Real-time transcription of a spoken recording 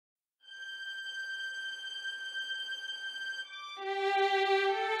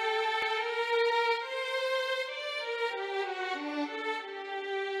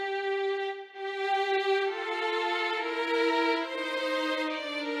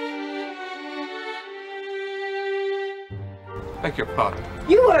Beg your pardon.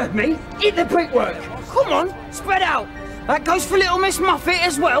 You heard me. Hit the brickwork. Come on, spread out. That goes for little Miss Muffet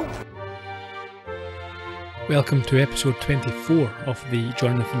as well. Welcome to episode 24 of the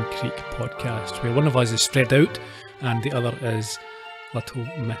Jonathan Creek podcast, where one of us is spread out and the other is little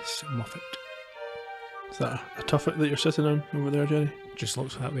Miss Muffet. Is that a tuffet that you're sitting on over there, Jerry? Just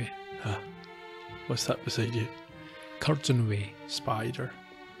looks that way. What's that beside you? Curds and whey. Spider.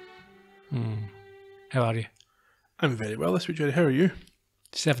 How are you? I'm very well this week, Jerry. How are you?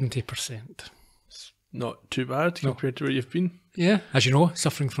 70%. It's not too bad compared to where you've been. Yeah, as you know,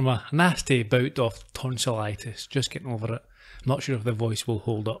 suffering from a nasty bout of tonsillitis. Just getting over it. I'm not sure if the voice will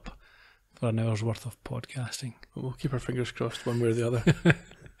hold up for an hour's worth of podcasting. We'll keep our fingers crossed one way or the other. I'm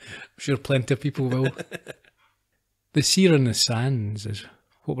sure plenty of people will. The Seer and the Sands is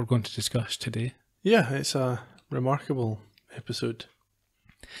what we're going to discuss today. Yeah, it's a remarkable episode.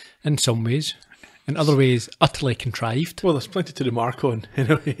 In some ways. In other ways, utterly contrived. Well, there's plenty to remark on,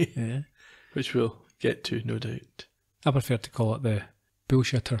 in a way. Yeah. Which we'll get to, no doubt. I prefer to call it the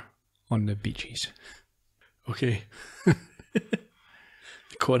bullshitter on the beaches. Okay. The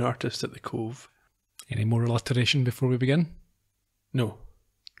con artist at the Cove. Any more alliteration before we begin? No,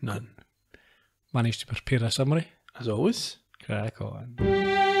 none. Managed to prepare a summary? As always. Crack on.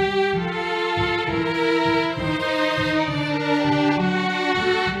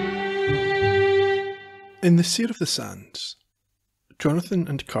 In The Seer of the Sands, Jonathan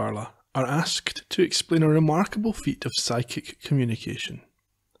and Carla are asked to explain a remarkable feat of psychic communication.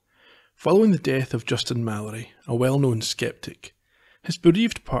 Following the death of Justin Mallory, a well-known skeptic, his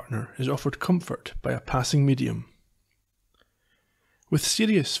bereaved partner is offered comfort by a passing medium. With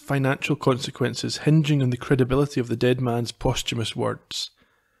serious financial consequences hinging on the credibility of the dead man's posthumous words,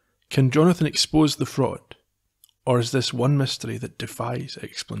 can Jonathan expose the fraud, or is this one mystery that defies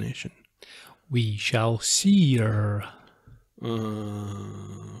explanation? We shall see her.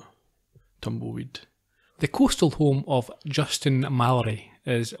 Tumbleweed. The coastal home of Justin Mallory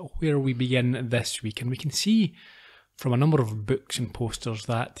is where we begin this week, and we can see from a number of books and posters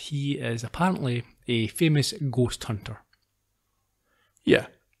that he is apparently a famous ghost hunter. Yeah,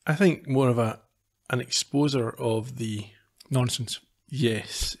 I think more of an exposer of the... Nonsense.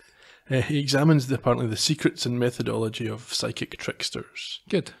 Yes. He examines apparently the secrets and methodology of psychic tricksters.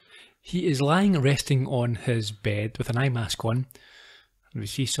 Good. He is lying resting on his bed with an eye mask on, and we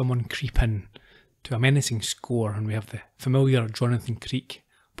see someone creep in to a menacing score, and we have the familiar Jonathan Creek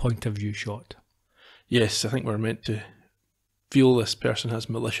point of view shot. Yes, I think we're meant to feel this person has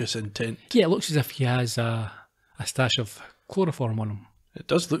malicious intent. Yeah, it looks as if he has a stash of chloroform on him. It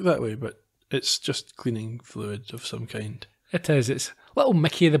does look that way, but it's just cleaning fluid of some kind. It is. It's little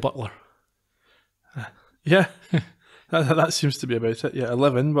Mickey the butler. Yeah, that seems to be about it. Yeah, a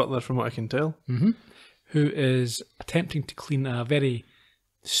live-in butler from what I can tell. Mm-hmm. Who is attempting to clean a very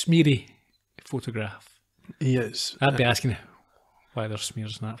smeary photograph. He is. I'd be asking why there's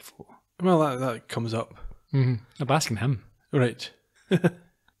smears in that photo. Well, that comes up. Mm-hmm. I'd be asking him. Right.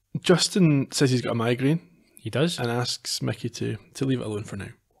 Justin says he's got a migraine. He does. And asks Mickey to leave it alone for now.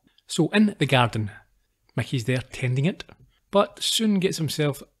 So in the garden, Mickey's there tending it, but soon gets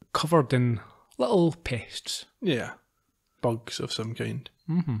himself covered in little pests. Yeah. Bugs of some kind.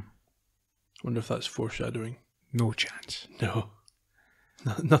 Mm-hmm. Wonder if that's foreshadowing. No chance. No.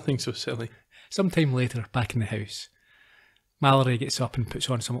 Nothing so silly. Sometime later, back in the house, Mallory gets up and puts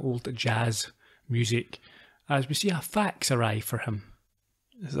on some old jazz music as we see a fax arrive for him.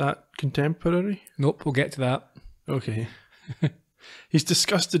 Is that contemporary? Nope, we'll get to that. Okay. He's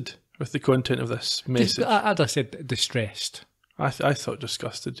disgusted with the content of this message. As I said, distressed. I thought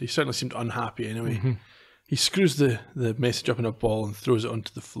disgusted. He certainly seemed unhappy anyway. Mm-hmm. He screws the message up in a ball and throws it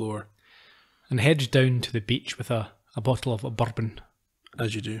onto the floor. And heads down to the beach with a bottle of bourbon.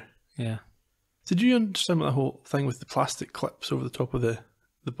 As you do. Yeah. Did you understand what the whole thing with the plastic clips over the top of the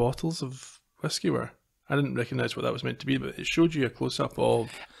bottles of whiskey were? I didn't recognise what that was meant to be, but it showed you a close-up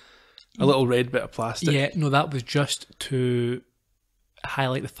of a little red bit of plastic. Yeah, no, that was just to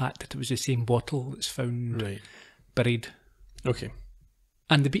highlight the fact that it was the same bottle that's found buried. Okay.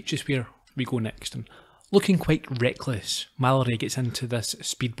 And the beach is where we go next. And looking quite reckless, Mallory gets into this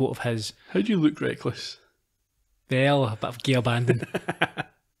speedboat of his. How do you look reckless? Well, a bit of gay abandon.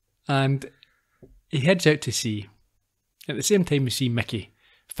 And he heads out to sea. At the same time, we see Mickey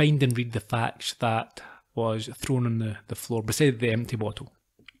find and read the fax that was thrown on the floor beside the empty bottle.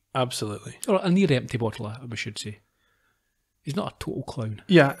 Absolutely. Or a near empty bottle, we should say. He's not a total clown.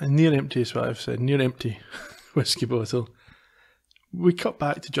 Yeah, near empty is what I've said. Near empty whiskey bottle. We cut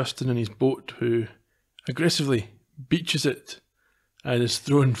back to Justin and his boat, who aggressively beaches it and is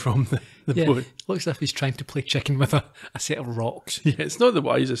thrown from the boat. Looks as if he's trying to play chicken with a set of rocks. Yeah, it's not the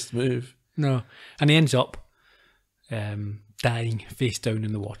wisest move. No. And he ends up dying face down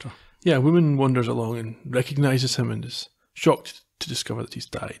in the water. Yeah, a woman wanders along and recognises him and is shocked to discover that he's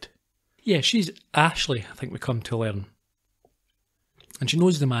died. Yeah, she's Ashley, I think we come to learn. And she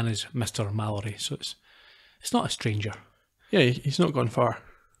knows the man is Mr. Mallory, so it's not a stranger. Yeah, he's not gone far.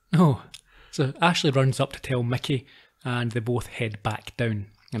 No. So Ashley runs up to tell Mickey, and they both head back down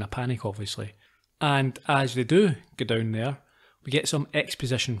in a panic, obviously. And as they do go down there, we get some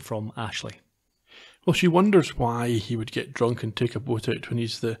exposition from Ashley. Well, she wonders why he would get drunk and take a boat out when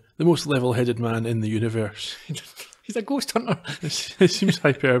he's the most level-headed man in the universe. He's a ghost hunter. It seems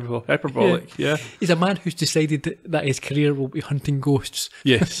hyperbolic, yeah. He's a man who's decided that his career will be hunting ghosts.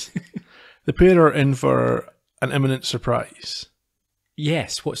 Yes. The pair are in for an imminent surprise.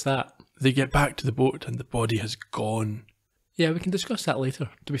 Yes, what's that? They get back to the boat and the body has gone. Yeah, we can discuss that later.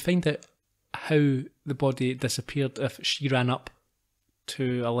 Do we find out how the body disappeared if she ran up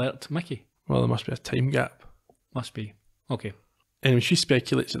to alert Mickey? Well, there must be a time gap. Must be. Okay. Anyway, she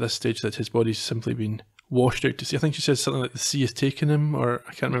speculates at this stage that his body's simply been washed out to sea. I think she says something like the sea has taken him, or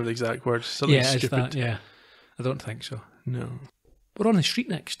I can't remember the exact words. Something stupid. It's that, yeah. I don't think so. No. We're on the street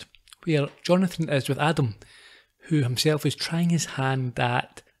next, where Jonathan is with Adam, who himself is trying his hand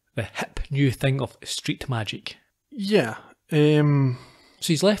at the hip new thing of street magic. Yeah. So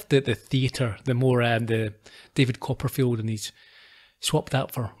he's left the theatre, the more the David Copperfield, and he's swapped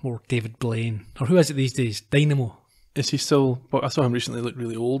that for more David Blaine. Or who is it these days? Dynamo. Is he still... But I saw him recently look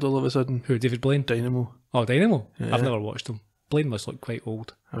really old all of a sudden. Who, David Blaine? Dynamo. Oh, Dynamo? Yeah. I've never watched him. Blaine must look quite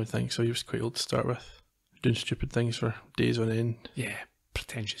old. I would think so. He was quite old to start with. Doing stupid things for days on end. Yeah,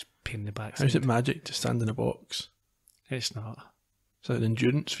 pretentious pain in the backside. How's it magic to stand in a box? It's not. It's like an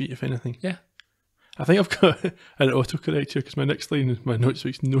endurance feat, if anything. Yeah. I think I've got an autocorrect here because my next line in my notes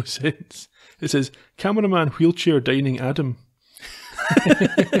makes no sense. It says, cameraman wheelchair dining Adam.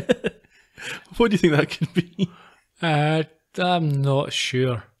 What do you think that could be? I'm not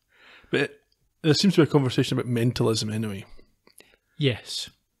sure. But there seems to be a conversation about mentalism anyway. Yes.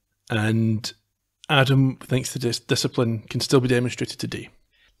 And Adam thinks that this discipline can still be demonstrated today.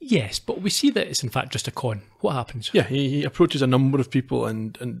 Yes, but we see that it's in fact just a con. What happens? Yeah, he approaches a number of people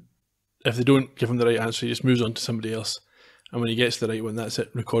and if they don't give him the right answer, he just moves on to somebody else. And when he gets the right one, that's it,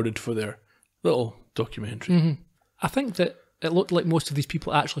 recorded for their little documentary. Mm-hmm. I think that it looked like most of these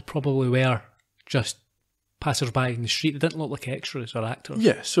people actually probably were just passers-by in the street. They didn't look like extras or actors.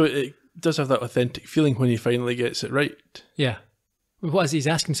 Yeah, so it does have that authentic feeling when he finally gets it right. Yeah. What is he? He's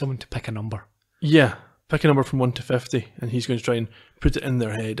asking someone to pick a number. Yeah, pick a number from 1 to 50, and he's going to try and put it in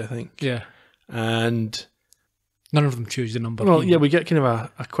their head, I think. Yeah. And none of them choose the number. Well, yeah, we get kind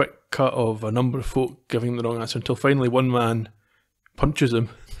of a quick cut of a number of folk giving the wrong answer until finally one man punches him.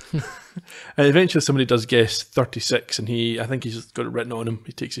 And eventually somebody does guess 36, and I think he's got it written on him.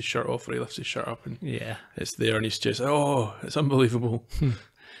 He takes his shirt off, or he lifts his shirt up, and yeah, it's there, and he's just, oh, it's unbelievable.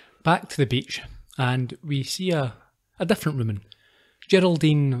 Back to the beach, and we see a different woman,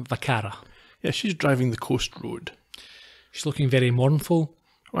 Geraldine Vacara. Yeah, she's driving the coast road. She's looking very mournful.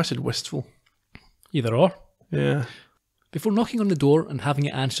 Oh, I said wistful. Either or. Yeah. Before knocking on the door and having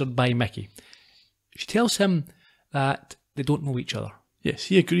it answered by Mickey, she tells him that they don't know each other. Yes,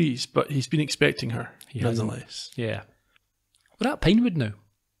 he agrees, but he's been expecting her, nonetheless. Yeah. We're at Pinewood now.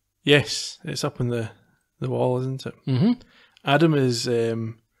 Yes, it's up on the wall, isn't it? Mm-hmm. Adam is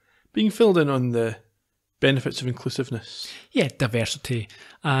being filled in on the benefits of inclusiveness. Yeah, diversity,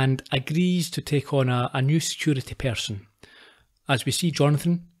 and agrees to take on a new security person. As we see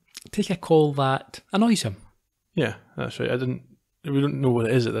Jonathan take a call that annoys him. Yeah, that's right. We don't know what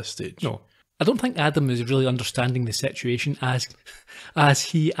it is at this stage. No. I don't think Adam is really understanding the situation as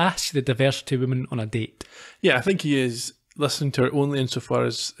he asks the diversity woman on a date. Yeah, I think he is listening to her only insofar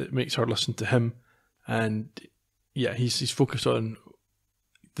as it makes her listen to him. And yeah, he's focused on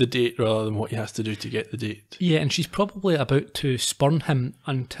the date rather than what he has to do to get the date. Yeah, and she's probably about to spurn him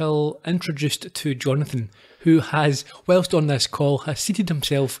until introduced to Jonathan, who has, whilst on this call, has seated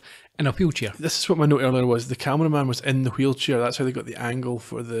himself in a wheelchair. This is what my note earlier was. The cameraman was in the wheelchair. That's how they got the angle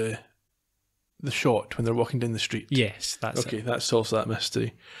for the shot when they're walking down the street. Yes, that's okay, that solves that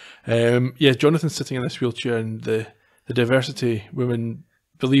mystery. Yeah, Jonathan's sitting in this wheelchair, and the diversity woman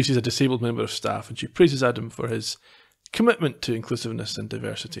believes he's a disabled member of staff, and she praises Adam for his commitment to inclusiveness and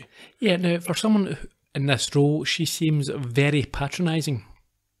diversity. Yeah, now for someone in this role, she seems very patronising.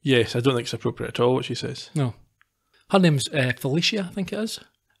 Yes, I don't think it's appropriate at all what she says. No. Her name's Felicia, I think it is.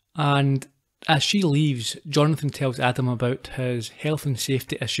 And as she leaves, Jonathan tells Adam about his health and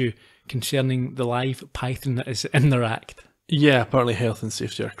safety issue concerning the live python that is in their act. Yeah, apparently health and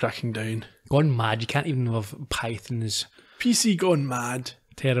safety are cracking down. Gone mad. You can't even have pythons. PC gone mad.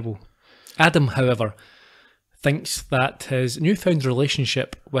 Terrible. Adam, however, thinks that his newfound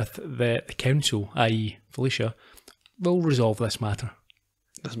relationship with the council, i.e. Felicia, will resolve this matter.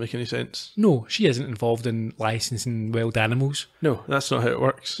 Doesn't make any sense. No, she isn't involved in licensing wild animals. No, that's not how it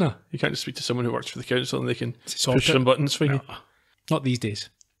works. No. You can't just speak to someone who works for the council and they can Sort push it. some buttons for you. Not these days.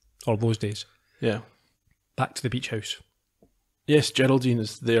 Or those days. Yeah. Back to the beach house. Yes, Geraldine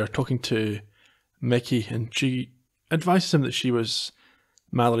is there talking to Mickey, and she advises him that she was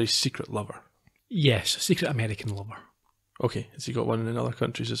Mallory's secret lover. Yes, secret American lover. Okay, has he got one in other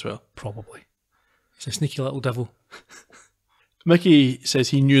countries as well? Probably. He's a sneaky little devil. Mickey says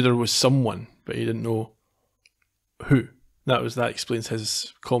he knew there was someone, but he didn't know who. That explains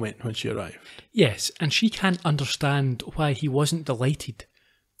his comment when she arrived. Yes, and she can't understand why he wasn't delighted,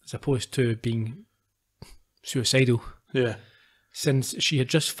 as opposed to being suicidal, Yeah. since she had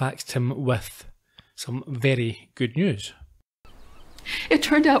just faxed him with some very good news. It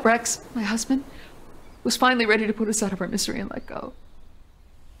turned out Rex, my husband, was finally ready to put us out of our misery and let go.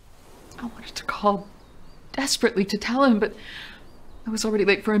 I wanted to call desperately to tell him, but I was already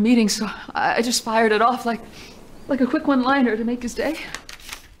late for a meeting, so I just fired it off like a quick one-liner to make his day.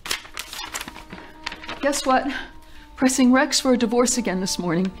 Guess what? Pressing Rex for a divorce again this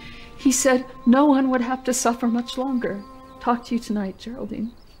morning. He said no one would have to suffer much longer. Talk to you tonight,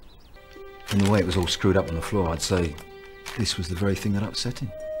 Geraldine. From the way it was all screwed up on the floor, I'd say this was the very thing that upset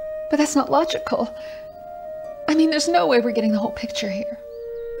him. But that's not logical. I mean, there's no way we're getting the whole picture here.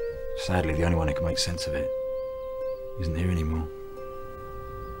 Sadly, the only one who can make sense of it isn't here anymore.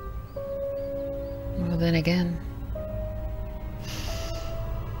 Well, then again,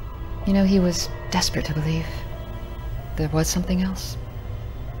 you know, he was desperate to believe there was something else.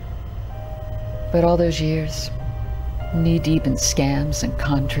 But all those years, knee-deep in scams and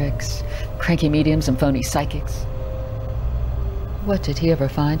con tricks, cranky mediums and phony psychics, what did he ever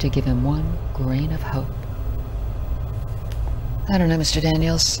find to give him one grain of hope? I don't know, Mr.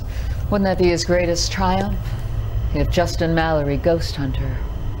 Daniels. Wouldn't that be his greatest triumph? If Justin Mallory, Ghost Hunter,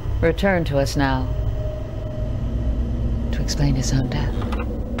 returned to us now to explain his own death.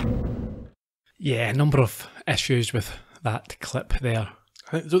 Yeah, a number of issues with that clip there.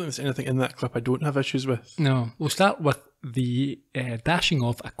 I don't think there's anything in that clip I don't have issues with. No, we'll start with the dashing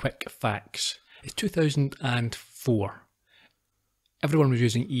of a quick fax. It's 2004. Everyone was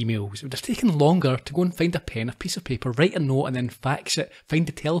using emails. It would have taken longer to go and find a pen, a piece of paper, write a note and then fax it, find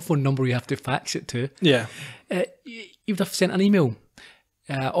the telephone number you have to fax it to. Yeah. You would have sent an email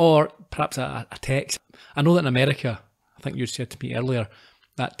or perhaps a text. I know that in America, I think you said to me earlier,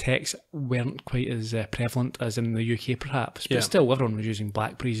 that texts weren't quite as prevalent as in the UK perhaps, but still everyone was using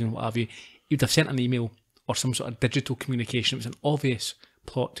Blackberries and what have you. You'd have sent an email or some sort of digital communication. It was an obvious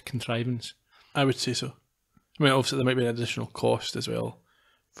plot contrivance. I would say so. I mean, obviously there might be an additional cost as well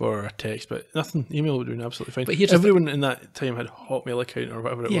for a text, but nothing. Email would have been absolutely fine. But here's everyone in that time had a Hotmail account or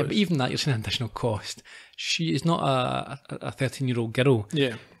whatever it was. Yeah, but even that, you're saying additional cost. She is not a 13-year-old girl.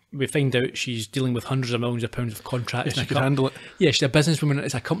 Yeah. We find out she's dealing with hundreds of millions of pounds of contracts. Yeah, she could handle it. Yeah, she's a businesswoman.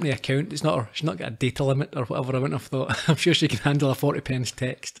 It's a company account. It's not. She's not got a data limit or whatever. I wouldn't have thought. I'm sure she can handle a 40p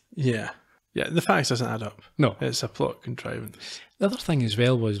text. Yeah. Yeah, the facts doesn't add up. No. It's a plot contrivance. The other thing as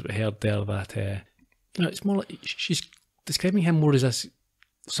well was we heard there that it's more like she's describing him more as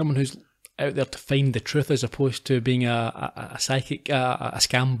someone who's out there to find the truth as opposed to being a psychic, a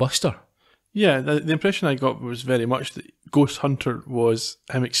scam buster. Yeah, the impression I got was very much that Ghost Hunter was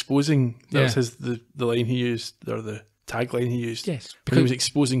him exposing. That was the line he used, or the tagline he used. Yes, because he was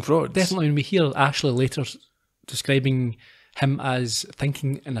exposing frauds. Definitely, when we hear Ashley later describing him as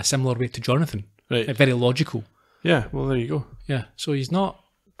thinking in a similar way to Jonathan, right? Very logical. Yeah, well, there you go. Yeah, so he's not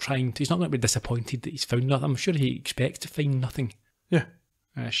going to be disappointed that he's found nothing. I'm sure he expects to find nothing. Yeah.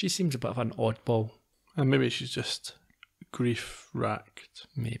 She seems a bit of an oddball. And maybe she's just grief-racked.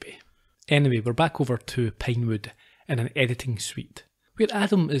 Maybe. Anyway, we're back over to Pinewood in an editing suite, where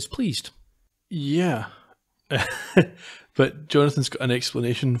Adam is pleased. Yeah. But Jonathan's got an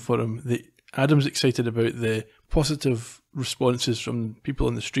explanation for him. Adam's excited about the positive responses from people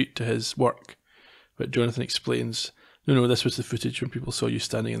on the street to his work. But Jonathan explains, no, this was the footage when people saw you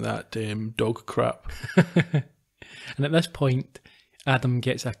standing in that dog crap. And at this point, Adam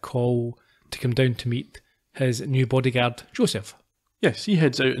gets a call to come down to meet his new bodyguard, Joseph. Yes, he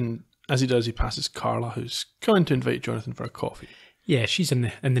heads out, and as he does, he passes Carla, who's coming to invite Jonathan for a coffee. Yeah, she's in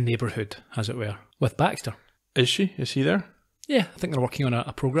the neighbourhood, as it were, with Baxter. Is she? Is he there? Yeah, I think they're working on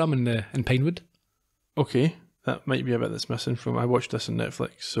a programme in Pinewood. Okay. That might be a bit that's missing from. I watched this on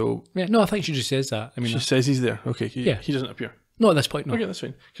Netflix, so Yeah, no, I think she just says that. I mean, she says he's there. Okay, Yeah. he doesn't appear. not at this point, no. Okay, that's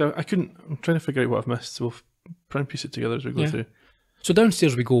fine. 'Cause I couldn't. I'm trying to figure out what I've missed, so we'll try and piece it together as we go Yeah. through. So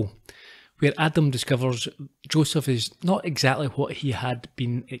downstairs we go, where Adam discovers Joseph is not exactly what he had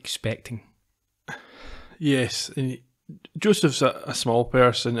been expecting. Yes, and Joseph's a small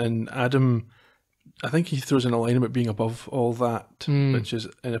person, and Adam, I think he throws in a line about being above all that, which is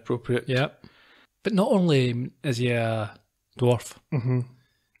inappropriate. Yeah. But not only is he a dwarf,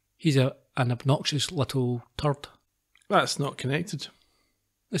 he's an obnoxious little turd. That's not connected.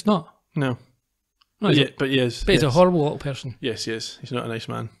 It's not. No. No, But, he's, yeah, but he is. but he's a yes. horrible little person. Yes, he is. He's not a nice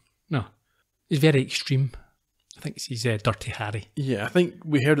man. No. He's very extreme. I think he's Dirty Harry. Yeah, I think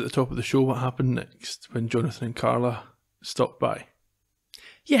we heard at the top of the show what happened next when Jonathan and Carla stopped by.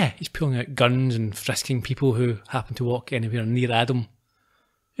 Yeah, he's pulling out guns and frisking people who happen to walk anywhere near Adam.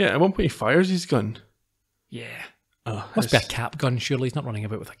 Yeah, at one point he fires his gun. Yeah. Oh, Must be a cap gun, surely. He's not running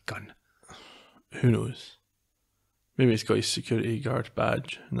about with a gun. Who knows? Maybe he's got his security guard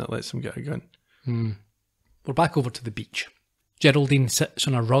badge and that lets him get a gun. We're back over to the beach. Geraldine sits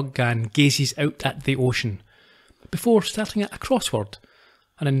on a rug and gazes out at the ocean before starting at a crossword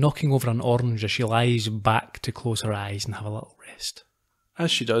and then knocking over an orange as she lies back to close her eyes and have a little rest.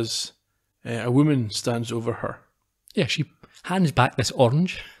 As she does, a woman stands over her. Yeah, she hands back this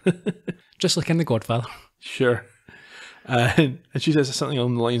orange, just like in The Godfather. Sure. And she says something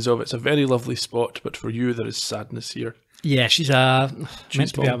along the lines of, "It's a very lovely spot, but for you there is sadness here." Yeah, she's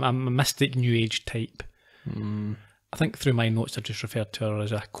meant to be a mystic new age type. I think through my notes I just referred to her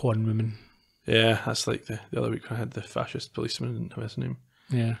as a con woman. Yeah, that's like the other week when I had the fascist policeman, didn't have his name.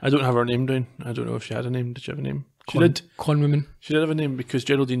 Yeah. I don't have her name down. I don't know if she had a name. Did she have a name? She did. Con woman. She did have a name because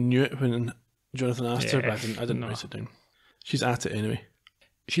Geraldine knew it when Jonathan asked her, but I didn't no. write it down. She's at it anyway.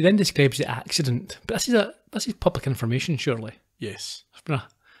 She then describes the accident, but this is public information, surely. Yes. There's been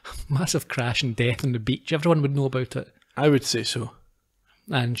a massive crash and death on the beach. Everyone would know about it. I would say so.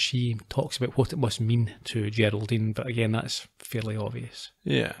 And she talks about what it must mean to Geraldine, but again, that's fairly obvious.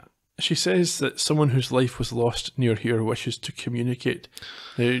 Yeah. She says that someone whose life was lost near here wishes to communicate.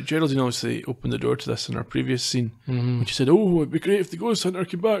 Now, Geraldine obviously opened the door to this in our previous scene when she said, "Oh, it'd be great if the ghost hunter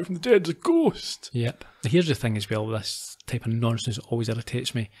came back from the dead as a ghost." Yep. Here's the thing as well, this type of nonsense always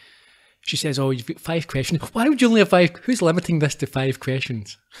irritates me. She says, "Oh, you've got 5 questions." Why would you only have 5? Who's limiting this to 5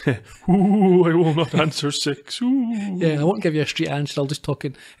 questions? Ooh, I will not answer 6. Ooh. Yeah, I won't give you a straight answer. I'll just talk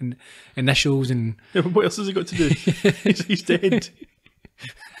in initials and... Yeah, but what else has he got to do? he's dead.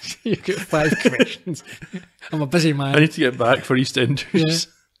 You've got 5 questions. I'm a busy man. I need to get back for EastEnders.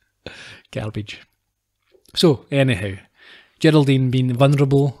 Yeah. Garbage. So, anyhow, Geraldine, being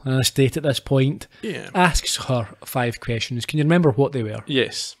vulnerable in a state at this point, asks her 5 questions. Can you remember what they were?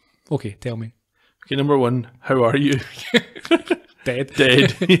 Yes. Okay, tell me. Okay, number 1, how are you? Dead.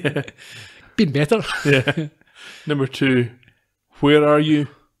 Dead. Yeah. Been better. Yeah. Number 2, where are you?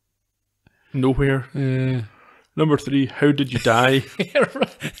 Nowhere. Number 3, how did you die?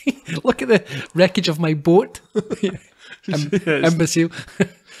 Look at the wreckage of my boat. Imbecile.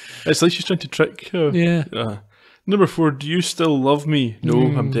 It's like she's trying to trick her. Yeah. Number 4, do you still love me? No,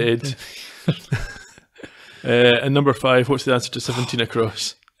 I'm dead. And number 5, what's the answer to 17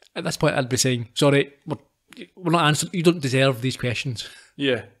 across? At this point, I'd be saying, sorry, we're not answering. You don't deserve these questions.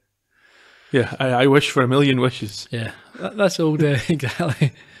 Yeah. Yeah, I wish for a million wishes. Yeah, that's old,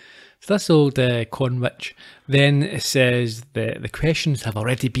 exactly. So that's old con witch. Then it says the questions have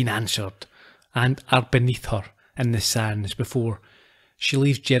already been answered and are beneath her in the sands before she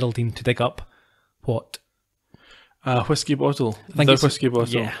leaves Geraldine to dig up what? A whiskey bottle. I think the it's- whiskey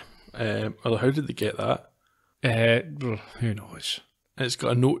bottle. yeah. Well, how did they get that? Who knows? It's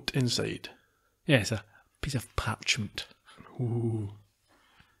got a note inside. Yeah, it's a piece of parchment. Ooh.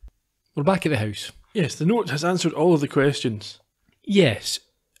 We're back at the house. Yes, the note has answered all of the questions. Yes,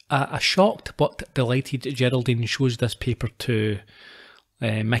 a shocked but delighted Geraldine shows this paper to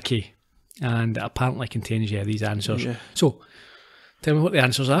Mickey, and it apparently contains these answers. Yeah. So, tell me what the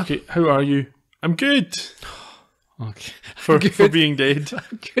answers are. Okay, how are you? I'm good. Okay. For Good. being dead.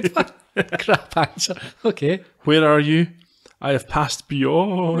 Good one. Crap answer. Okay. Where are you? I have passed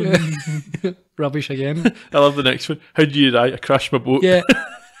beyond. Rubbish again. I love the next one. How did you die? I crashed my boat. Yeah.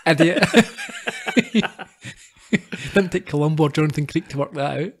 Idiot. Didn't take Columbo or Jonathan Creek to work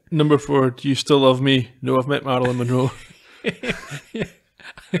that out. Number 4, do you still love me? No, I've met Marilyn Monroe.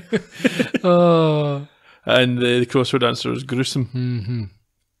 Oh. And the crossword answer is gruesome.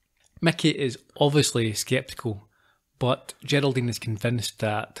 Mickey is obviously sceptical, but Geraldine is convinced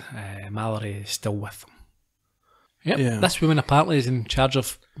that Mallory is still with him. Yep. Yeah. This woman apparently is in charge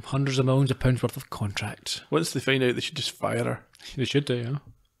of hundreds of millions of pounds worth of contracts. Once they find out, they should just fire her. They should do, yeah.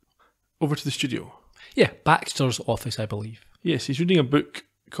 Over to the studio. Yeah, Baxter's office, I believe. Yes, he's reading a book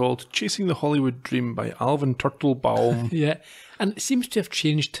called Chasing the Hollywood Dream by Alvin Turtlebaum. Yeah, and it seems to have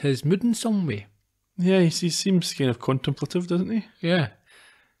changed his mood in some way. Yeah, he seems kind of contemplative, doesn't he? Yeah.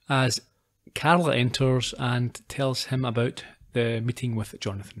 As Carla enters and tells him about the meeting with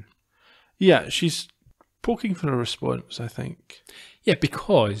Jonathan. Yeah, she's poking for a response, I think. Yeah,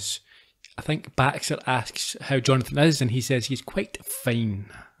 because I think Baxter asks how Jonathan is, and he says he's quite fine.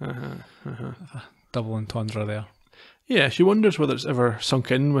 Double entendre there. Yeah, she wonders whether it's ever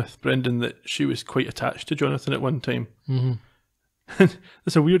sunk in with Brendan that she was quite attached to Jonathan at one time. Mm-hmm.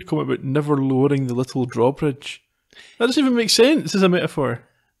 There's a weird comment about never lowering the little drawbridge. That doesn't even make sense as a metaphor.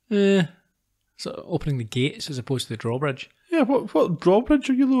 So opening the gates as opposed to the drawbridge. Yeah, what drawbridge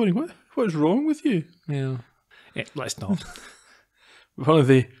are you lowering? What is wrong with you? Yeah. Let's not. Well,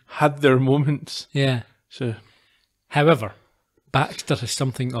 they had their moments. Yeah. So, however, Baxter has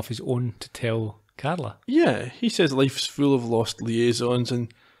something of his own to tell Carla. yeah, he says life's full of lost liaisons,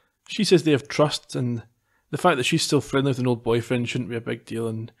 and she says they have trust, and the fact that she's still friendly with an old boyfriend shouldn't be a big deal.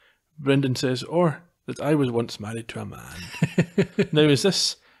 And Brendan says, or that I was once married to a man. Now, is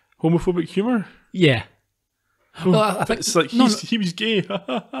this homophobic humour? Yeah. Well, I think It's like he was gay.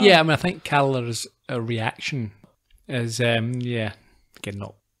 yeah, I mean, I think Carla's reaction is, again,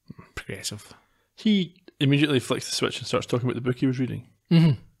 not progressive. He immediately flicks the switch and starts talking about the book he was reading.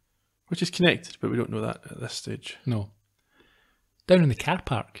 Mm-hmm. Which is connected, but we don't know that at this stage. No. Down in the car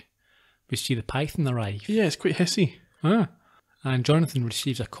park, we see the Python arrive. Yeah, it's quite hissy. And Jonathan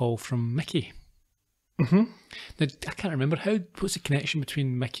receives a call from Mickey. Mm-hmm. Now, I can't remember, what's the connection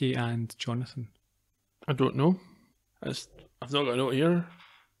between Mickey and Jonathan? I don't know. I've not got a note here.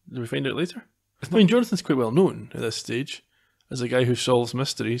 Do we find out later? I mean, Jonathan's quite well known at this stage as a guy who solves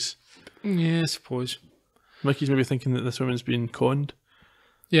mysteries. Yeah, I suppose. Mickey's maybe thinking that this woman's been conned.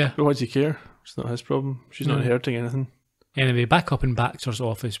 Yeah. But why does he care? It's not his problem. She's not inheriting anything. Anyway, back up in Baxter's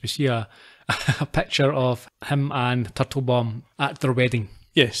office, we see a picture of him and Turtlebomb at their wedding.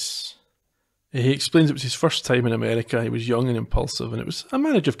 Yes. He explains it was his first time in America. He was young and impulsive, and it was a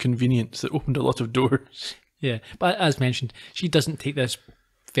marriage of convenience that opened a lot of doors. Yeah, but as mentioned, she doesn't take this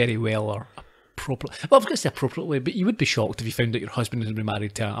very well or appropriately. Well, I was going to say appropriately, but you would be shocked if you found out your husband had been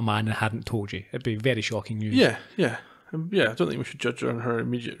married to a man and hadn't told you. It'd be very shocking news. Yeah. I don't think we should judge her on her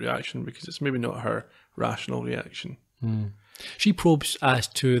immediate reaction because it's maybe not her rational reaction. She probes as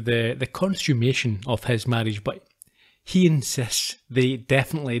to the consummation of his marriage, but he insists they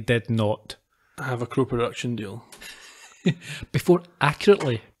definitely did not. Have a co-production deal. Before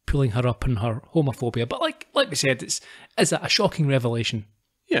accurately pulling her up in her homophobia. But like we said, it's a shocking revelation.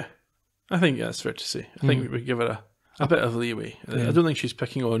 Yeah, I think that's fair to say. I think we give her a bit of leeway. Yeah. I don't think she's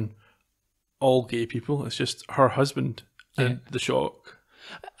picking on all gay people. It's just her husband and the shock.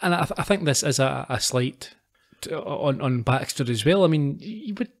 And I think this is a slight on Baxter as well. I mean,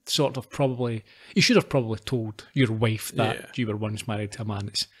 you would you should have probably told your wife that you were once married to a man.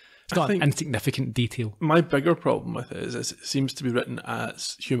 It's not an insignificant detail. My bigger problem with it is it seems to be written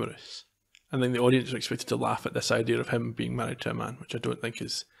as humorous. I think the audience are expected to laugh at this idea of him being married to a man, which I don't think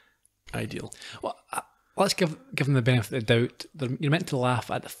is ideal. Well, let's give him the benefit of the doubt. You're meant to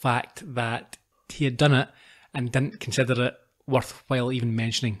laugh at the fact that he had done it and didn't consider it worthwhile even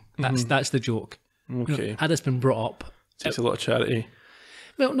mentioning. That's the joke. Okay. You know, had this been brought up, Takes a lot of charity.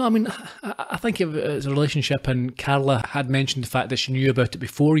 Well, no, I mean, I think if it was a relationship and Carla had mentioned the fact that she knew about it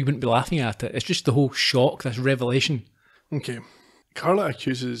before, you wouldn't be laughing at it. It's just the whole shock, this revelation. Okay. Carla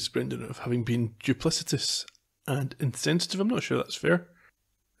accuses Brendan of having been duplicitous and insensitive. I'm not sure that's fair.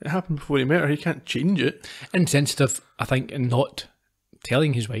 It happened before he met her. He can't change it. Insensitive, I think, in not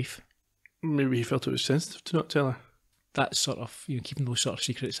telling his wife. Maybe he felt it was sensitive to not tell her. That's sort of, keeping those sort of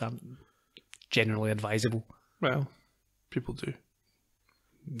secrets generally advisable. Well, people do.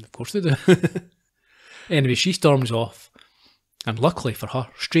 Of course they do. Anyway, she storms off, and luckily for her,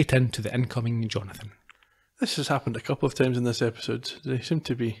 straight into the incoming Jonathan. This has happened a couple of times in this episode. They seem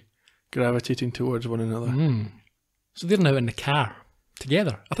to be gravitating towards one another. So they're now in the car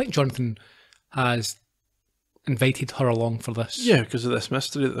together. I think Jonathan has invited her along for this. Yeah, because of this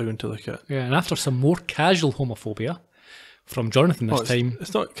mystery that they're going to look at. Yeah, and after some more casual homophobia from Jonathan this time.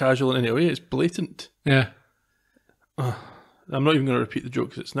 It's not casual in any way, it's blatant. Yeah. I'm not even going to repeat the joke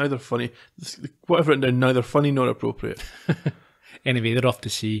because it's neither funny. What I've written down, neither funny nor appropriate. Anyway, they're off to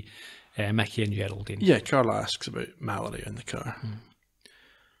see Mickey and Geraldine. Yeah, Carla asks about Mallory in the car.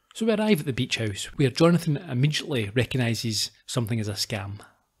 So we arrive at the beach house, where Jonathan immediately recognises something as a scam.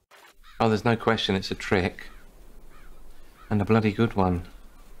 Oh, there's no question it's a trick. And a bloody good one.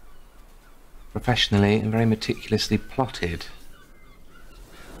 Professionally and very meticulously plotted.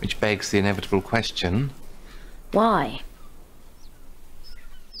 Which begs the inevitable question. Why?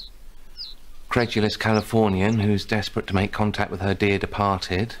 Credulous Californian who's desperate to make contact with her dear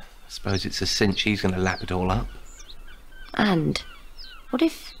departed. I suppose it's a cinch she's going to lap it all up. And what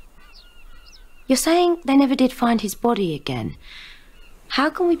if... You're saying they never did find his body again. How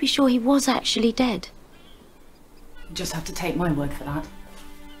can we be sure he was actually dead? You just have to take my word for that.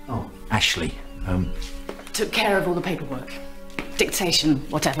 Oh, Ashley, Took care of all the paperwork. Dictation,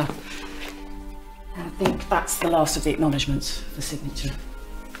 whatever. I think that's the last of the acknowledgements for signature.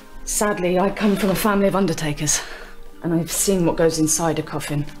 Sadly, I come from a family of undertakers, and I've seen what goes inside a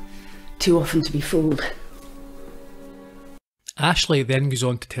coffin. Too often to be fooled. Ashley then goes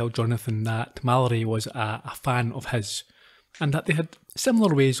on to tell Jonathan that Mallory was a fan of his, and that they had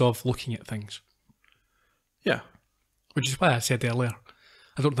similar ways of looking at things. Yeah. Which is why I said earlier,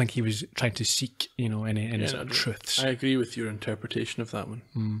 I don't think he was trying to seek, any sort of truths. I agree with your interpretation of that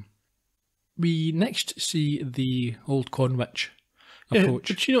one. We next see the old con witch approach.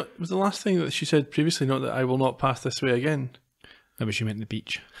 But she was the last thing that she said previously, not that I will not pass this way again. Maybe she meant the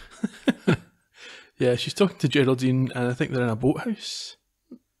beach. Yeah, she's talking to Geraldine, and I think they're in a boathouse.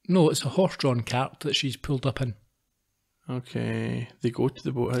 No, it's a horse-drawn cart that she's pulled up in. Okay, they go to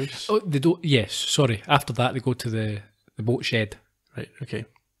the boathouse. Oh, they don't. Yes, sorry. After that, they go to the boat shed. Right, okay.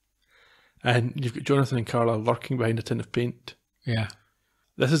 And you've got Jonathan and Carla lurking behind a tin of paint. Yeah.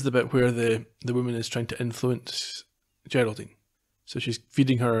 This is the bit where the woman is trying to influence Geraldine. So she's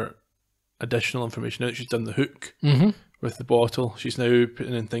feeding her additional information. Now that she's done the hook with the bottle, she's now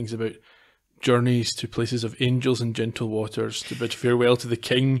putting in things about journeys to places of angels and gentle waters to bid farewell to the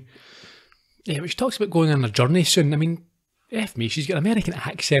king. Yeah, but she talks about going on a journey soon. I mean, F me, she's got an American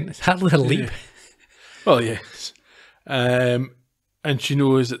accent. It's hardly a leap. Yeah. Well, yes. And she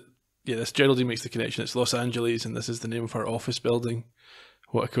knows that, this Geraldine makes the connection. It's Los Angeles, and this is the name of her office building.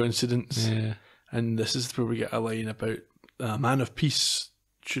 What a coincidence. Yeah. And this is where we get a line about a man of peace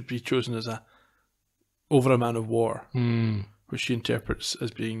should be chosen as over a man of war, which she interprets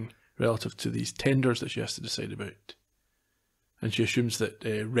as being relative to these tenders that she has to decide about. And she assumes that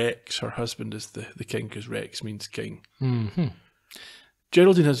Rex, her husband, is the king, because Rex means king.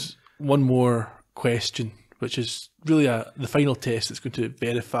 Geraldine has one more question, which is really the final test that's going to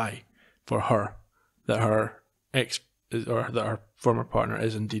verify for her that her that her former partner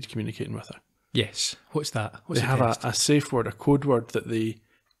is indeed communicating with her. Yes. What's that? What's they have a safe word, a code word that they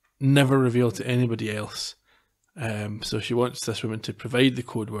never reveal to anybody else. So she wants this woman to provide the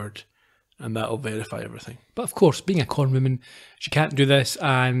code word, and that'll verify everything. But of course, being a con woman, she can't do this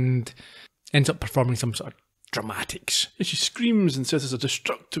and ends up performing some sort of dramatics. And she screams and says there's a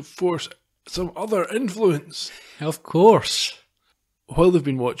destructive force, some other influence. Of course. While they've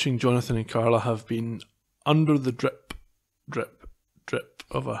been watching, Jonathan and Carla have been under the drip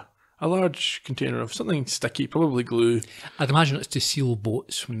of a large container of something sticky, probably glue. I'd imagine it's to seal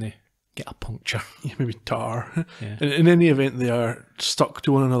boats when they get a puncture. Yeah, maybe tar. Yeah. In any event, they are stuck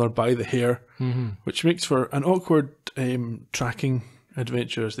to one another by the hair, which makes for an awkward tracking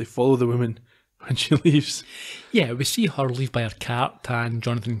adventure as they follow the woman when she leaves. Yeah, we see her leave by her cart, and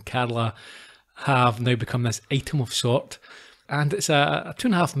Jonathan and Carla have now become this item of sort. And it's a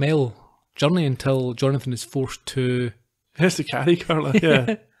 2.5 mile journey until Jonathan is forced to... He has to carry Carla,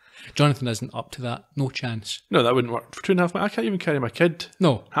 yeah. Jonathan isn't up to that. No chance. No, that wouldn't work. For 2.5 miles, I can't even carry my kid.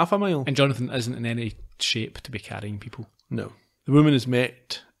 No. Half a mile. And Jonathan isn't in any shape to be carrying people. No. The woman is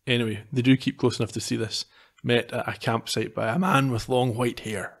met, anyway, they do keep close enough to see this, met at a campsite by a man with long white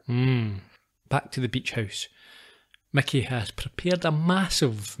hair. Back to the beach house. Mickey has prepared a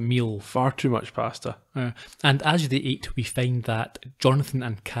massive meal. Far too much pasta. And as they eat, we find that Jonathan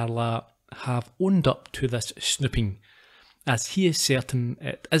and Carla have owned up to this snooping, as he is certain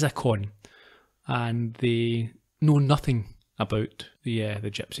it is a con, and they know nothing about the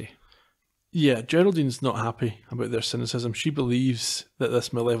gypsy. Yeah, Geraldine's not happy about their cynicism. She believes that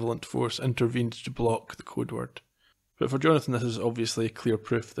this malevolent force intervened to block the code word. But for Jonathan, this is obviously clear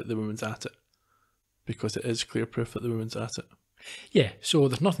proof that the woman's at it. Because it is clear proof that the woman's at it. Yeah, so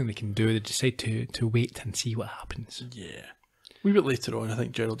there's nothing they can do. They decide to wait and see what happens. Yeah. A wee bit later on, I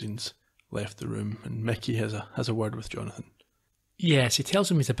think Geraldine's left the room and Mickey has a word with Jonathan. Yes, he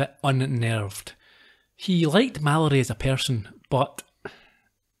tells him he's a bit unnerved. He liked Mallory as a person, but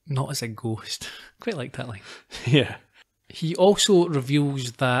not as a ghost. Quite like that line. Yeah. He also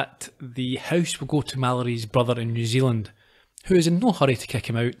reveals that the house will go to Mallory's brother in New Zealand, who is in no hurry to kick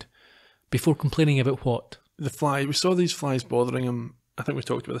him out, before complaining about what? The fly. We saw these flies bothering him. I think we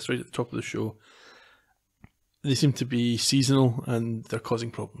talked about this right at the top of the show. They seem to be seasonal and they're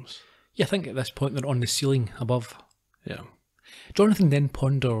causing problems. Yeah, I think at this point they're on the ceiling above. Yeah. Jonathan then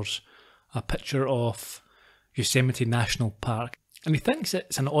ponders a picture of Yosemite National Park, and he thinks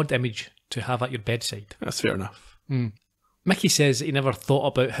it's an odd image to have at your bedside. That's fair enough. Mickey says that he never thought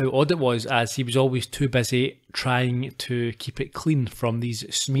about how odd it was, as he was always too busy trying to keep it clean from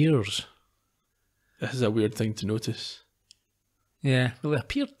these smears. This is a weird thing to notice. Yeah, well, they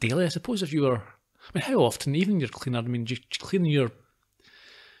appear daily. I suppose if you were... I mean, how often, even your cleaner, I mean, do you clean your...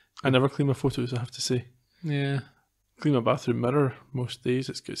 I never clean my photos, I have to say. Yeah. Clean my bathroom mirror most days,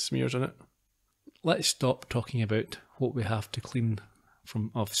 it's got smears in it. Let's stop talking about what we have to clean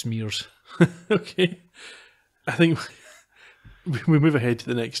of smears. Okay. I think we move ahead to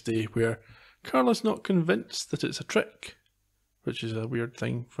the next day where Carla's not convinced that it's a trick, which is a weird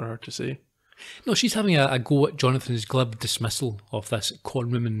thing for her to say. No, she's having a go at Jonathan's glib dismissal of this con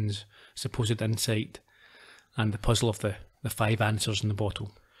woman's supposed insight and the puzzle of the 5 answers in the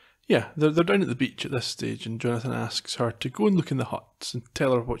bottle. Yeah, they're down at the beach at this stage, and Jonathan asks her to go and look in the huts and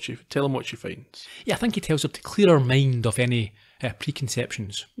tell him what she finds. Yeah, I think he tells her to clear her mind of any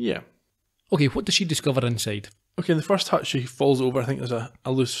preconceptions. Yeah. Okay, what does she discover inside? Okay, in the first hut she falls over. I think there's a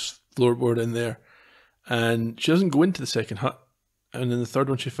loose floorboard in there, and she doesn't go into the second hut. And in the third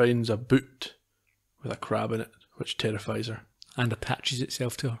one she finds a boot with a crab in it, which terrifies her. And attaches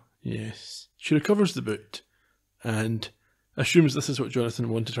itself to her. Yes. She recovers the boot and assumes this is what Jonathan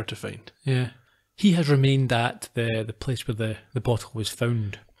wanted her to find. Yeah. He has remained at the place where the bottle was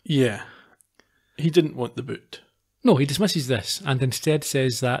found. Yeah. He didn't want the boot. No, he dismisses this and instead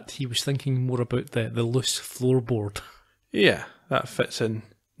says that he was thinking more about the loose floorboard. Yeah, that fits in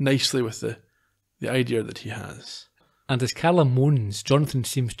nicely with the idea that he has. And as Carla moans, Jonathan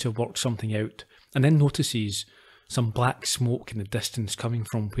seems to have worked something out and then notices some black smoke in the distance coming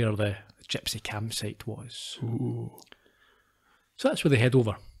from where the gypsy campsite was. Ooh. So that's where they head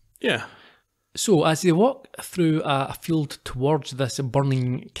over. Yeah. So as they walk through a field towards this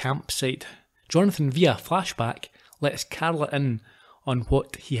burning campsite, Jonathan, via flashback, lets Carla in on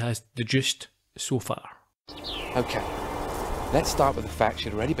what he has deduced so far. Okay, let's start with the fact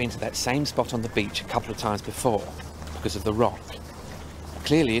she'd already been to that same spot on the beach a couple of times before, because of the rock.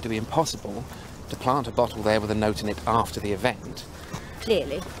 Clearly it'd be impossible to plant a bottle there with a note in it after the event.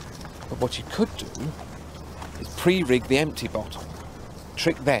 Clearly. But what you could do is pre-rig the empty bottle.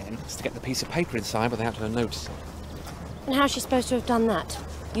 Trick then is to get the piece of paper inside without her noticing. And how's she supposed to have done that?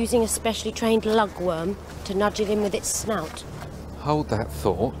 Using a specially trained lugworm to nudge it in with its snout? Hold that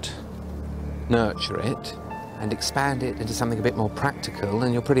thought, nurture it, and expand it into something a bit more practical,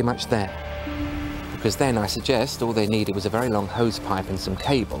 and you're pretty much there. Because then I suggest all they needed was a very long hose pipe and some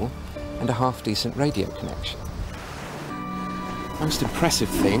cable, and a half-decent radio connection. Most impressive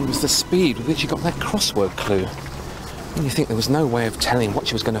thing was the speed with which she got that crossword clue. When you think there was no way of telling what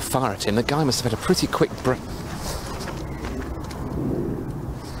she was going to fire at him, the guy must have had a pretty quick brain.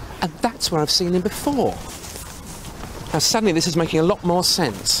 And that's where I've seen him before. Now suddenly this is making a lot more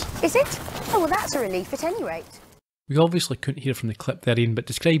sense. Is it? Oh, well, that's a relief at any rate. We obviously couldn't hear from the clip there, Ian, but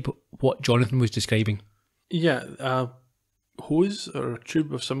describe what Jonathan was describing. Yeah, a hose or a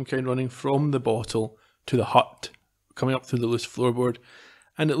tube of some kind running from the bottle to the hut, coming up through the loose floorboard,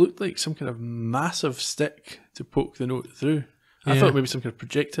 and it looked like some kind of massive stick to poke the note through. I thought maybe some kind of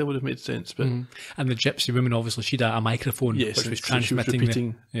projectile would have made sense, but... And the gypsy woman, obviously, she'd a microphone, yes, which was so transmitting she was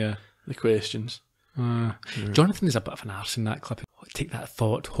repeating the questions. Jonathan is a bit of an arse in that clip. Take that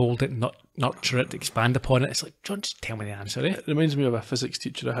thought, hold it, nurture it, expand upon it. It's like, John, just tell me the answer, eh? It reminds me of a physics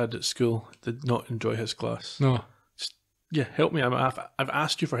teacher I had at school. Did not enjoy his class. No. Just, yeah, help me. I've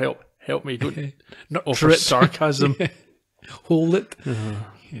asked you for help. Help me. Don't Nurture offer it. sarcasm. Hold it.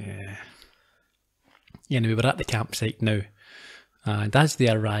 Yeah. Yeah, now we're at the campsite now. And as they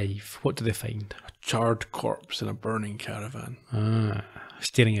arrive, what do they find? A charred corpse in a burning caravan.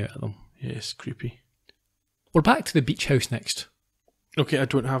 Staring out at them. Yes, creepy. We're back to the beach house next. Okay, I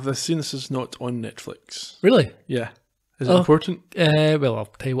don't have this scene. This is not on Netflix. Really? Yeah. Is it important? Well, I'll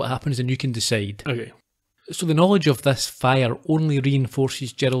tell you what happens and you can decide. Okay. So the knowledge of this fire only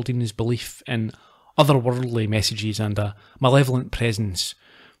reinforces Geraldine's belief in otherworldly messages and a malevolent presence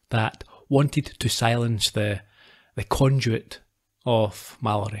that wanted to silence the conduit of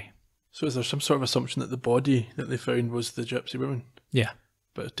Mallory. So is there some sort of assumption that the body that they found was the gypsy woman? Yeah.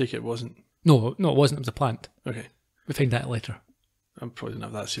 But I take it wasn't. No, it wasn't. It was a plant. Okay. We find that later. I probably didn't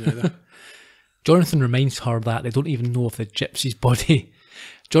have that scene either. Jonathan reminds her that they don't even know if the gypsy's body...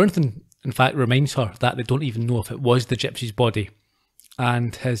 Jonathan, in fact, reminds her that they don't even know if it was the gypsy's body.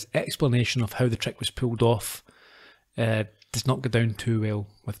 And his explanation of how the trick was pulled off does not go down too well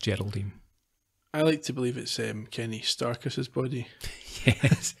with Geraldine. I like to believe it's Kenny Starkis's body.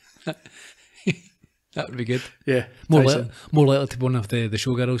 Yes. That would be good. Yeah. More likely to be one of the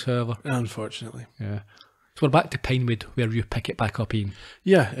showgirls, however. Unfortunately. Yeah. So we're back to Pinewood, where you pick it back up, Ian.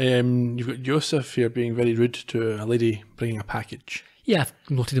 Yeah, you've got Joseph here being very rude to a lady bringing a package. Yeah, I've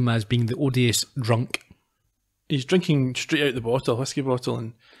noted him as being the odious drunk. He's drinking straight out the bottle, whiskey bottle,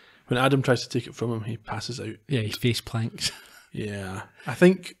 and when Adam tries to take it from him, he passes out. Yeah, his face planks. Yeah. I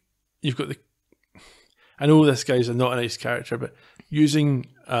think you've got I know this guy's not a nice character, but using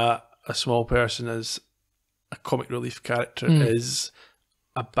a small person as a comic relief character is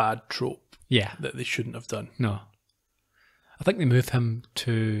a bad trope. Yeah. That they shouldn't have done. No. I think they move him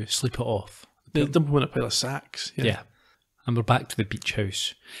to sleep it off. They dump him in a pile of sacks. Yeah. And we're back to the beach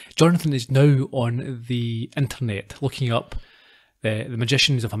house. Jonathan is now on the internet looking up the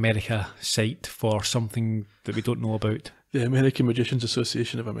Magicians of America site for something that we don't know about. The American Magicians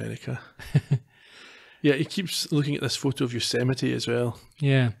Association of America. Yeah, he keeps looking at this photo of Yosemite as well.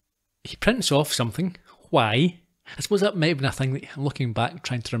 Yeah. He prints off something. Why? I suppose that might have been a thing that I'm looking back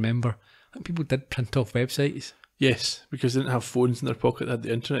trying to remember. I think people did print off websites. Yes, because they didn't have phones in their pocket, they had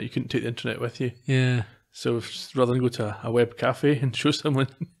the internet. You couldn't take the internet with you. Yeah. So rather than go to a web cafe and show someone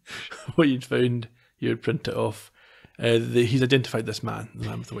what you'd found, you would print it off. He's identified this man, the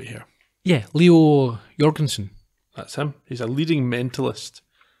man with the white hair. Yeah, Leo Jorgensen. That's him. He's a leading mentalist,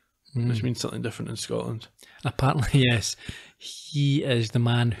 which means something different in Scotland. Apparently, yes. He is the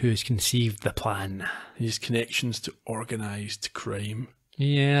man who has conceived the plan. He has connections to organised crime.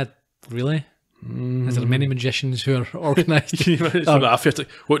 Yeah, really? Is there many magicians who are organised? It's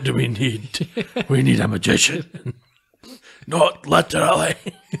like, what do we need? We need a magician. Not literally.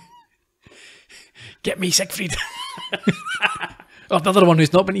 Get me Siegfried. Oh, the other one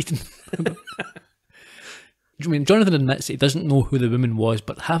who's not been eaten. I mean, Jonathan admits he doesn't know who the woman was,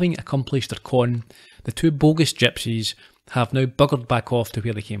 but having accomplished their con, the two bogus gypsies have now buggered back off to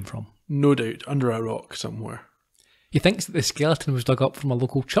where they came from. No doubt, under a rock somewhere. He thinks that the skeleton was dug up from a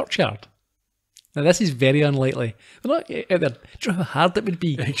local churchyard. Now, this is very unlikely. They're not out there. Do you know how hard it would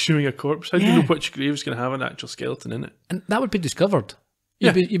be? Exhuming a corpse? How do you know which grave's going to have an actual skeleton in it? And that would be discovered.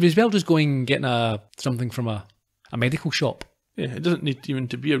 Yeah. You'd be as well just going and getting something from a medical shop. Yeah, it doesn't need even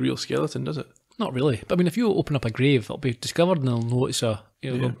to be a real skeleton, does it? Not really. But I mean, if you open up a grave, it'll be discovered and they'll know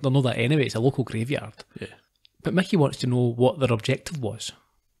they'll know that anyway. It's a local graveyard. Yeah. But Mickey wants to know what their objective was.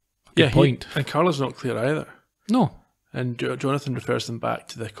 Good point. And Carla's not clear either. No. And Jonathan refers them back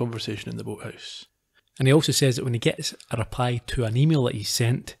to the conversation in the boathouse. And he also says that when he gets a reply to an email that he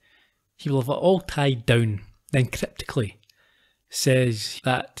sent, he will have it all tied down. Then cryptically says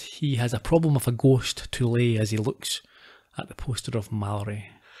that he has a problem with a ghost to lay as he looks at the poster of Mallory.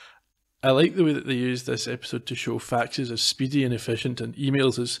 I like the way that they use this episode to show faxes as speedy and efficient and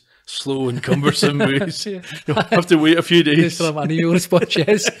emails as slow and cumbersome ways. You'll have to wait a few days. Still have an email response,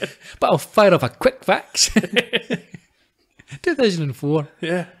 yes. But I'll fire off a quick fax. 2004.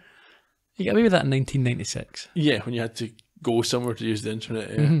 Yeah. You got away with that in 1996. Yeah, when you had to go somewhere to use the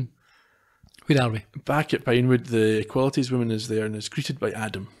internet. Yeah. Mm-hmm. Where are we? Back at Pinewood, the Equalities woman is there and is greeted by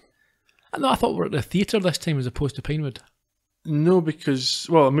Adam. No, I thought we were at the theatre this time as opposed to Pinewood. No, because,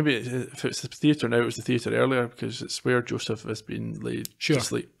 well, maybe if it's the theatre now, it was the theatre earlier because it's where Joseph has been laid to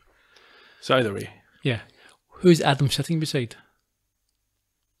sleep. So either way. Yeah. Who's Adam sitting beside?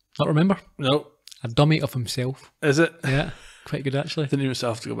 Not remember? No. A dummy of himself. Is it? Yeah. Quite good, actually. Didn't even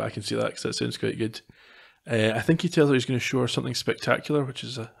have to go back and see that because that sounds quite good. I think he tells her he's going to show her something spectacular, which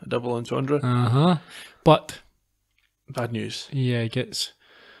is a double entendre. Uh-huh. But bad news. Yeah, he gets...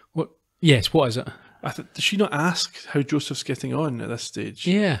 What? Yes, what is it? Does she not ask how Joseph's getting on at this stage?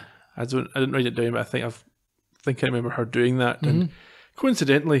 Yeah. I didn't write it down, but I think I remember her doing that. And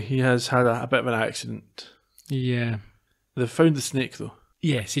coincidentally, he has had a bit of an accident. Yeah. They've found the snake, though.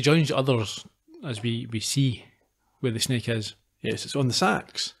 Yes, he joins others as we see where the snake is. Yes, it's on the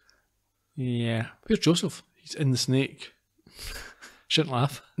sacks. Yeah. Where's Joseph? He's in the snake. Shouldn't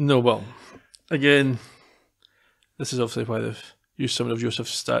laugh. No, well, again, this is obviously why they've used someone of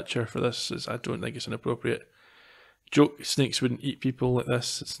Joseph's stature for this. I don't think it's inappropriate. Snakes wouldn't eat people like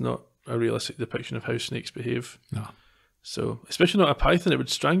this. It's not a realistic depiction of how snakes behave. No. So, especially not a python, it would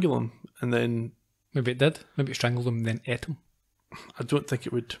strangle him and then... Maybe it did. Maybe it strangled him and then ate him. I don't think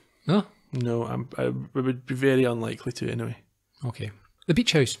it would. No? No, it would be very unlikely to anyway. Okay. The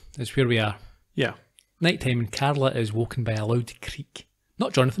beach house is where we are. Yeah. Nighttime and Carla is woken by a loud creak.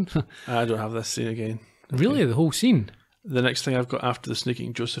 Not Jonathan. I don't have this scene again. Really? The whole scene? The next thing I've got after the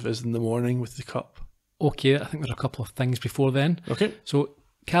sneaking Joseph is in the morning with the cup. Okay, I think there are a couple of things before then. Okay. So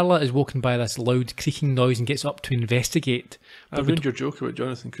Carla is woken by this loud creaking noise and gets up to investigate. I ruined your joke about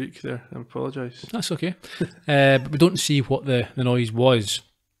Jonathan Creek there. I apologise. That's okay. But we don't see what the noise was.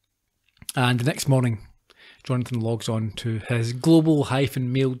 And the next morning, Jonathan logs on to his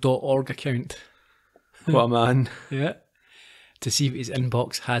global-mail.org account. What a man. Yeah. To see what his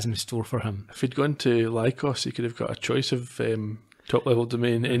inbox has in store for him. If he'd gone to Lycos, he could have got a choice of top-level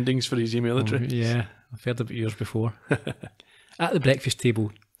domain endings for his email address. Yeah, I've heard about yours before. At the breakfast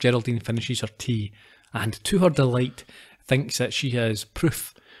table, Geraldine finishes her tea and, to her delight, thinks that she has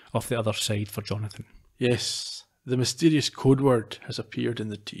proof of the other side for Jonathan. Yes, the mysterious code word has appeared in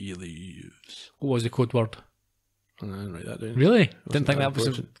the tea leaves. What was the code word? I didn't write that down. Really? Didn't think that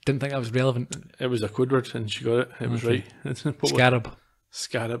was relevant. It was a code word and she got it. It was right. Scarab.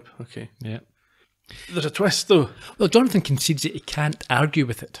 Scarab, okay. Yeah. There's a twist though. Well, Jonathan concedes that he can't argue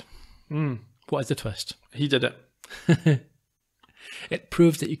with it. What is the twist? He did it. It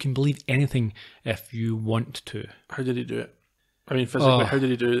proves that you can believe anything if you want to. How did he do it? I mean, physically, how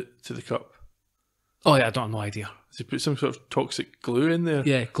did he do it to the cup? Oh, yeah, I don't have no idea. Did he put some sort of toxic glue in there?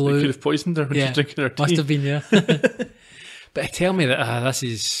 Yeah, glue. That could have poisoned her when she was drinking her tea. Must have been, yeah. But tell me that this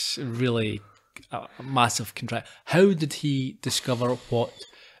is really a massive contract. How did he discover what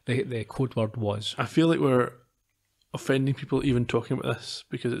the code word was? I feel like we're offending people even talking about this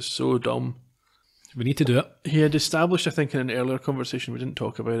because it's so dumb. We need to do it. He had established, I think, in an earlier conversation, we didn't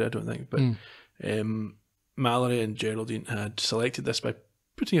talk about it, I don't think, but Mallory and Geraldine had selected this by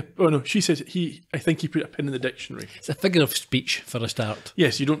putting a... Oh no, she says I think he put a pin in the dictionary. It's a figure of speech for a start.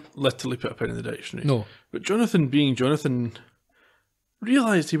 Yes, you don't literally put a pin in the dictionary. No. But Jonathan, being Jonathan,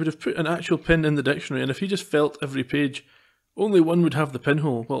 realised he would have put an actual pin in the dictionary, and if he just felt every page, only one would have the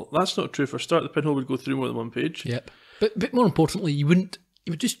pinhole. Well, that's not true. For a start, the pinhole would go through more than one page. Yep. But more importantly, you would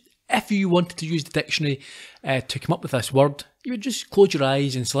just... If you wanted to use the dictionary to come up with this word, you would just close your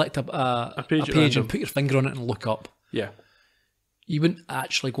eyes and select a page and put your finger on it and look up. Yeah. You wouldn't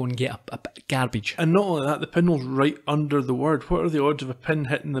actually go and get a bit of garbage. And not only that, the pinhole's right under the word. What are the odds of a pin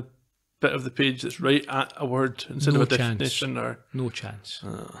hitting the bit of the page that's right at a word instead of a definition? No chance.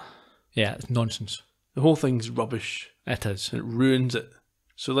 Yeah, it's nonsense. The whole thing's rubbish. It is. And it ruins it.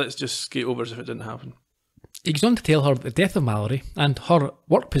 So let's just skate over as if it didn't happen. He goes on to tell her that the death of Mallory and her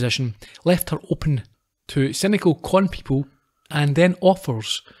work position left her open to cynical con people and then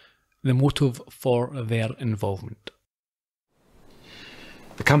offers the motive for their involvement.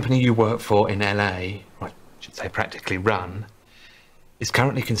 The company you work for in LA, or I should say practically run, is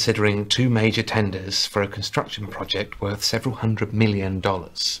currently considering 2 major tenders for a construction project worth several $100 million. A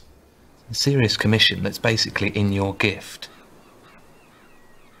serious commission that's basically in your gift.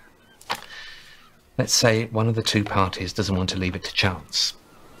 Let's say one of the 2 parties doesn't want to leave it to chance.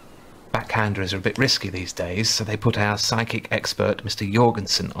 Backhanders are a bit risky these days, so they put our psychic expert, Mr.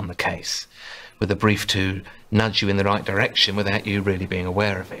 Jorgensen, on the case, with a brief to nudge you in the right direction without you really being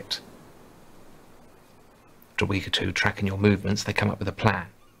aware of it. After a week or 2 tracking your movements, they come up with a plan.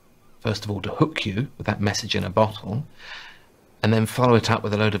 First of all, to hook you with that message in a bottle, and then follow it up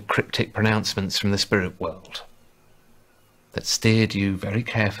with a load of cryptic pronouncements from the spirit world that steered you very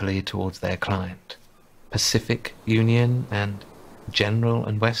carefully towards their client. Pacific Union and General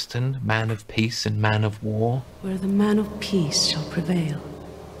and Western, man of peace and man of war. Where the man of peace shall prevail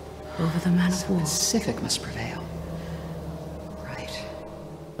over the man of war. Pacific must prevail. Right.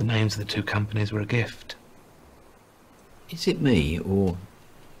 The names of the 2 companies were a gift. Is it me, or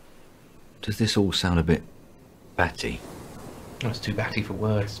does this all sound a bit batty? Oh, it's too batty for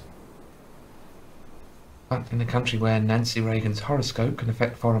words. But in a country where Nancy Reagan's horoscope can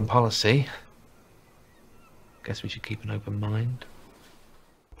affect foreign policy, guess we should keep an open mind.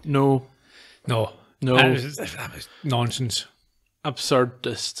 No. No. That was nonsense.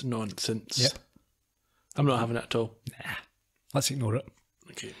 Absurdist nonsense. Yep. I'm not having it at all. Nah. Let's ignore it.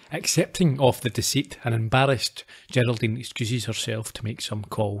 Okay. Accepting of the deceit, and embarrassed, Geraldine excuses herself to make some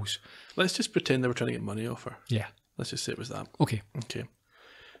calls. Let's just pretend they were trying to get money off her. Yeah. Let's just say it was that. Okay. Okay.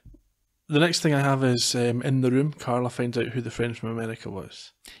 The next thing I have is, in the room, Carla finds out who the friend from America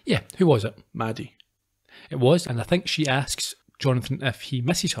was. Yeah, who was it? Maddie. It was, and I think she asks Jonathan if he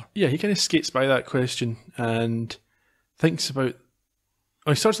misses her. Yeah, he kind of skates by that question and thinks about...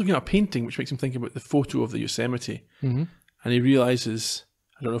 Oh, he starts looking at a painting, which makes him think about the photo of the Yosemite. Mm-hmm. And he realises,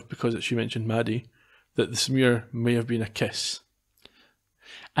 I don't know if because she mentioned Maddie, that the smear may have been a kiss.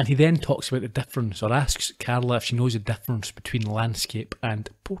 And he then talks about the difference, or asks Carla if she knows the difference between landscape and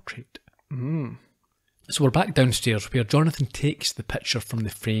portrait. Mm. So we're back downstairs where Jonathan takes the picture from the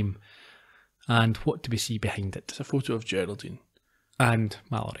frame. And what do we see behind it? It's a photo of Geraldine. And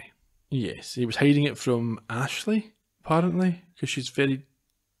Mallory. Yes, he was hiding it from Ashley, apparently, because she's very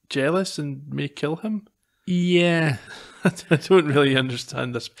jealous and may kill him? Yeah. I don't really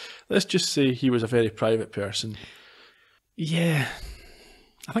understand this. Let's just say he was a very private person. Yeah.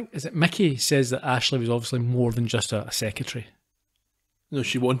 I think, is it Mickey says that Ashley was obviously more than just a secretary? No,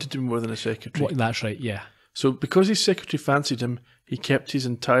 she wanted to be more than a secretary. That's right, yeah. So because his secretary fancied him, he kept his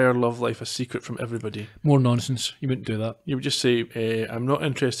entire love life a secret from everybody. More nonsense. You wouldn't do that. You would just say, I'm not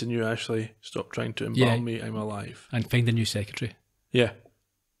interested in you, Ashley. Stop trying to embalm me. I'm alive. And find a new secretary. Yeah.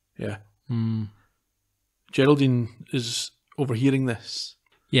 Yeah. Geraldine is overhearing this.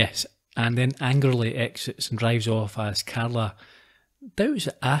 Yes, and then angrily exits and drives off as Carla doubts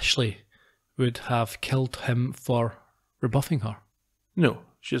that Ashley would have killed him for rebuffing her. No,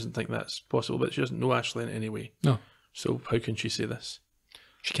 she doesn't think that's possible, but she doesn't know Ashley in any way. No. So how can she say this?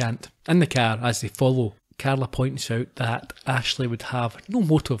 She can't. In the car, as they follow, Carla points out that Ashley would have no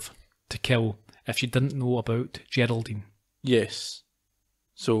motive to kill if she didn't know about Geraldine. Yes.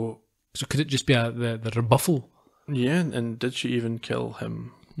 So could it just be the rebuffal? Yeah, and did she even kill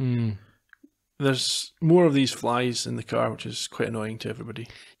him? There's more of these flies in the car, which is quite annoying to everybody.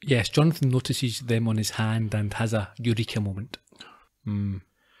 Yes, Jonathan notices them on his hand and has a eureka moment. We're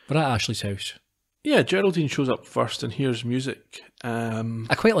at Ashley's house. Yeah, Geraldine shows up first and hears music.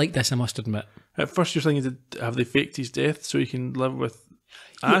 I quite like this, I must admit. At first you're thinking, have they faked his death so he can live with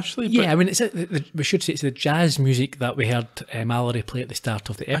Ashley? Yeah, I mean, we should say it's the jazz music that we heard Mallory play at the start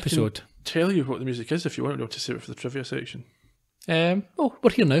of the episode. I can tell you what the music is if you want to be able to save it for the trivia section. We're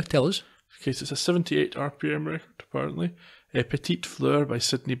here now, tell us. Okay, so it's a 78 RPM record, apparently. Petite Fleur by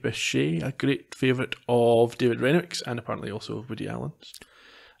Sidney Bechet, a great favourite of David Renwick's and apparently also of Woody Allen's.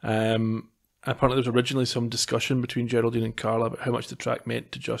 Apparently there was originally some discussion between Geraldine and Carla about how much the track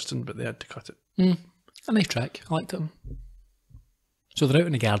meant to Justin, but they had to cut it. A nice track, I liked it. So they're out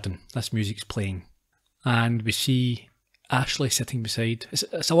in the garden, this music's playing, and we see Ashley sitting beside,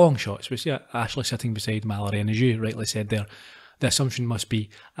 it's a long shot, so we see Ashley sitting beside Mallory, and as you rightly said there, the assumption must be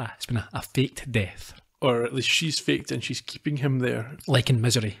it's been a faked death. Or at least she's faked and she's keeping him there. Like in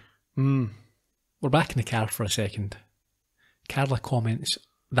Misery. We're back in the car for a second. Carla comments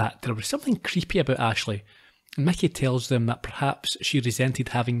that there was something creepy about Ashley, and Mickey tells them that perhaps she resented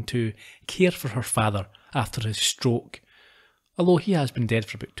having to care for her father after his stroke, although he has been dead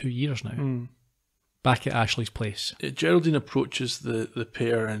for about 2 years now. Back at Ashley's place. Geraldine approaches the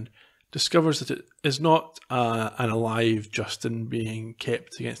pair and discovers that it is not an alive Justin being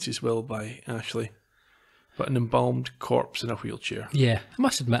kept against his will by Ashley, but an embalmed corpse in a wheelchair. Yeah, I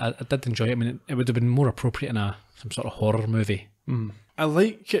must admit, I did enjoy it. I mean, it would have been more appropriate in some sort of horror movie. I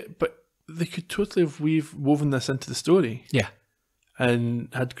like it, but they could totally have woven this into the story. Yeah. And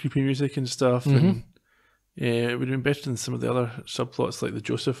had creepy music and stuff, and it would have been better than some of the other subplots, like the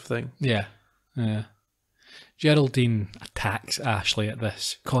Joseph thing. Yeah. Geraldine attacks Ashley at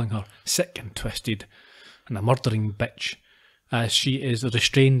this, calling her sick and twisted and a murdering bitch, as she is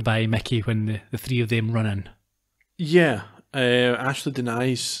restrained by Mickey when the three of them run in. Yeah, Ashley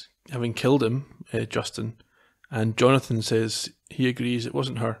denies having killed him, Justin, and Jonathan says he agrees it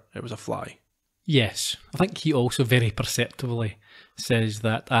wasn't her, it was a fly. Yes, I think he also very perceptibly says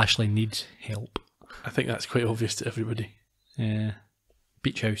that Ashley needs help. I think that's quite obvious to everybody.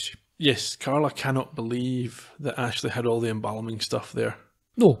 Beach house. Yes, Carla cannot believe that Ashley had all the embalming stuff there.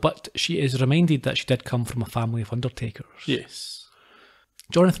 No, but she is reminded that she did come from a family of undertakers. Yes.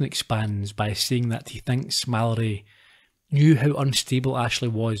 Jonathan expands by saying that he thinks Mallory knew how unstable Ashley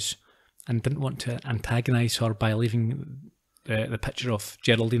was and didn't want to antagonise her by leaving the picture of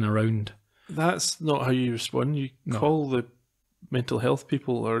Geraldine around. That's not how you respond. You call the mental health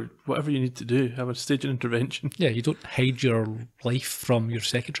people or whatever you need to do, have a stage of intervention. Yeah, you don't hide your life from your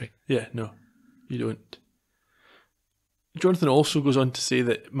secretary. Yeah, no, you don't. Jonathan also goes on to say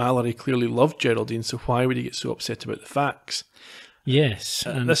that Mallory clearly loved Geraldine, so why would he get so upset about the facts? Yes.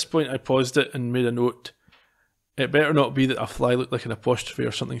 At this point I paused it and made a note. It better not be that a fly looked like an apostrophe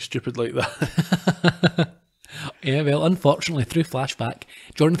or something stupid like that. Yeah, well, unfortunately, through flashback,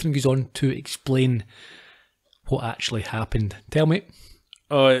 Jonathan goes on to explain what actually happened. Tell me.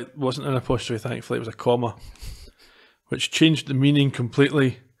 Oh, it wasn't an apostrophe, thankfully, it was a comma, which changed the meaning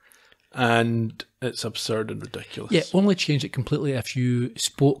completely, and it's absurd and ridiculous. Yeah, only change it completely if you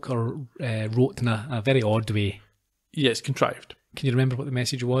spoke or wrote in a very odd way. Yeah, it's contrived. Can you remember what the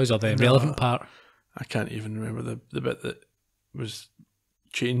message was, or the relevant part? I can't even remember the bit that was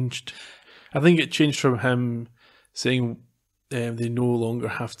changed. I think it changed from him saying they no longer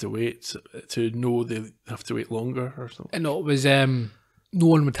have to wait to no, they have to wait longer or something. No, it was no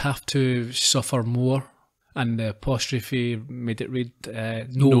one would have to suffer more, and the apostrophe made it read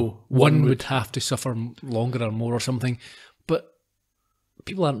no one would have to suffer longer or more or something. But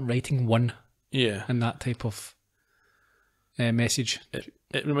people aren't writing one Yeah. in that type of message.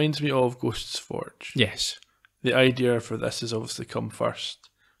 It reminds me of Ghost's Forge. Yes. The idea for this has obviously come first,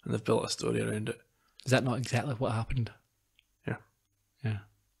 and they've built a story around it. Is that not exactly what happened? Yeah. Yeah.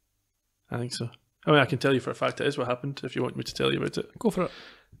 I think so. I mean, I can tell you for a fact it is what happened, if you want me to tell you about it. Go for it.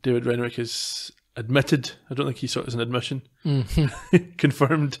 David Renwick has admitted, I don't think he saw it as an admission, Mm-hmm.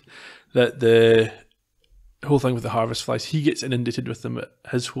 confirmed that the whole thing with the harvest flies, he gets inundated with them at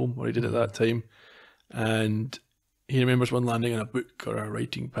his home, where he did at that time, and he remembers one landing on a book or a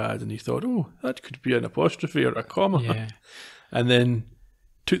writing pad, and he thought, oh, that could be an apostrophe or a comma. Yeah. And then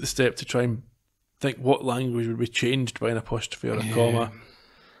took the step to try and think what language would be changed by an apostrophe or a comma.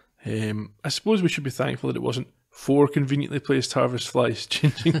 I suppose we should be thankful that it wasn't 4 conveniently placed harvest flies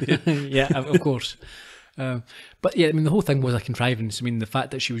changing the... Yeah, of course. But yeah, I mean, the whole thing was a contrivance. I mean, the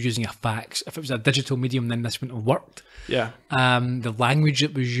fact that she was using a fax, if it was a digital medium, then this wouldn't have worked. Yeah. The language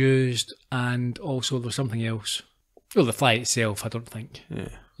that was used, and also there was something else. Well, the fly itself, I don't think. Yeah.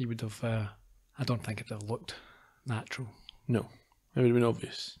 You would have, I don't think it would have looked natural. No, it would have been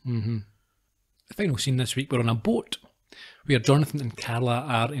obvious. Mm-hmm. The final scene this week, we're on a boat where Jonathan and Carla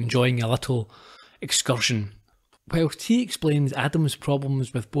are enjoying a little excursion, whilst he explains Adam's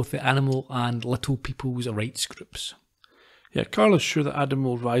problems with both the animal and little people's rights groups. Yeah, Carla's sure that Adam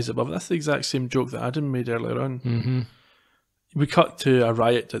will rise above. That's the exact same joke that Adam made earlier on. Mm-hmm. We cut to a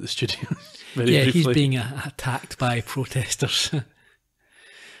riot at the studio. Very briefly. He's being attacked by protesters.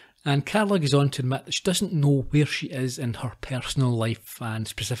 And Carla goes on to admit that she doesn't know where she is in her personal life, and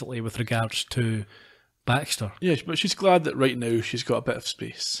specifically with regards to Baxter. Yeah, but she's glad that right now she's got a bit of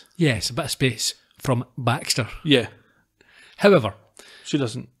space. Yes, a bit of space from Baxter. Yeah. However, she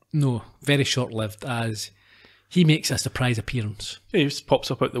doesn't. No, very short-lived, as he makes a surprise appearance. Yeah, he just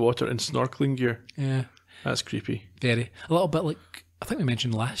pops up out the water in snorkeling gear. Yeah. That's creepy. Very. A little bit like, I think we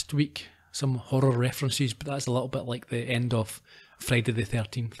mentioned last week, some horror references, but that's a little bit like the end of Friday the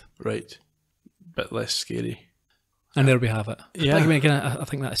 13th. Right. Bit less scary. And there we have it. Yeah. But again, I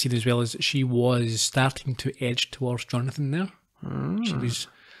think that scene as well is she was starting to edge towards Jonathan there. She was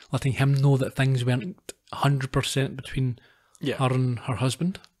letting him know that things weren't 100% between her and her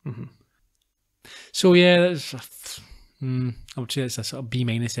husband. Mm-hmm. So yeah, that's I would say it's a sort of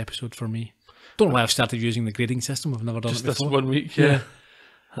B- episode for me. Don't know why I've started using the grading system. I've never done Just it before. this 1 week, yeah.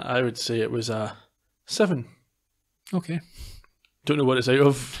 I would say it was a 7. Okay. Don't know what it's out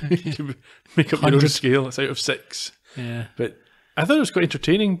of. Make up your own scale. It's out of 6. Yeah. But I thought it was quite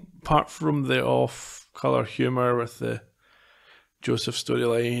entertaining, apart from the off-colour humour with the Joseph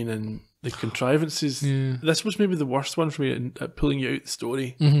storyline and the contrivances. Yeah. This was maybe the worst one for me at pulling you out the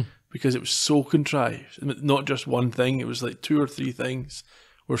story, because it was so contrived. Not just one thing, it was like 2 or 3 things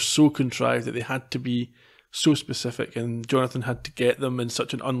were so contrived that they had to be so specific, and Jonathan had to get them in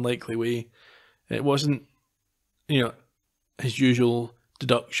such an unlikely way. It wasn't, his usual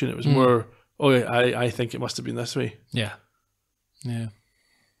deduction. It was more, I think it must have been this way. Yeah. Yeah.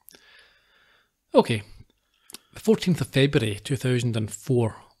 Okay. The 14th of February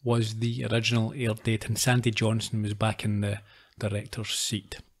 2004 was the original air date, and Sandy Johnson was back in the director's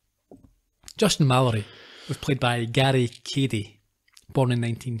seat. Justin Mallory was played by Gary Cady, born in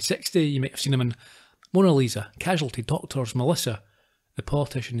 1960. You might have seen him in Mona Lisa, Casualty, Doctors, Melissa, The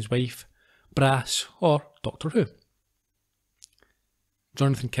Politician's Wife, Brass, or Doctor Who.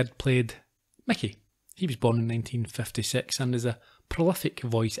 Jonathan Kidd played Mickey. He was born in 1956 and is a prolific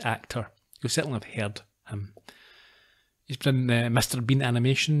voice actor. You'll certainly have heard him. He's been in Mr. Bean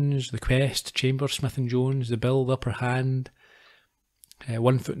animations, The Quest, Chamber, Smith & Jones, The Bill, The Upper Hand,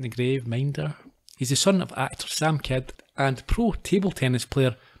 One Foot in the Grave, Minder. He's the son of actor Sam Kidd and pro table tennis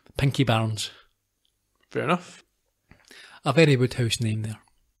player Pinky Barnes. Fair enough. A very Woodhouse name there.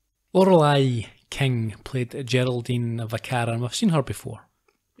 Lorelei King played Geraldine Vacara, and we've seen her before.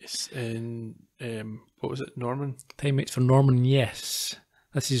 Yes, in, what was it, Norman? Time Waits for Norman, yes.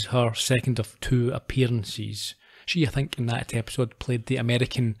 This is her second of 2 appearances. She, I think, in that episode played the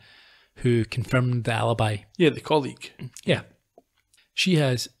American who confirmed the alibi. Yeah, the colleague. Yeah. She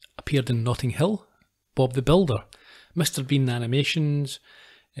has appeared in Notting Hill, Bob the Builder, Mr. Bean Animations,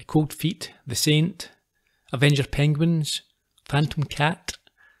 Cold Feet, The Saint, Avenger Penguins, Phantom Cat,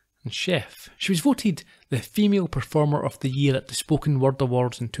 and Chef. She was voted the Female Performer of the Year at the Spoken Word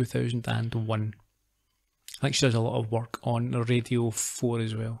Awards in 2001. I think she does a lot of work on Radio 4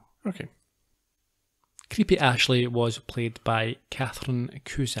 as well. Okay. Creepy Ashley was played by Catherine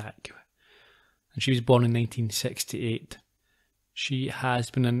Cusack, and she was born in 1968. She has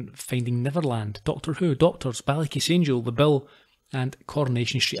been in Finding Neverland, Doctor Who, Doctors, Ballycase Angel, The Bill, and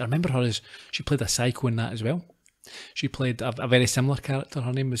Coronation Street. I remember her as she played a psycho in that as well. She played a very similar character.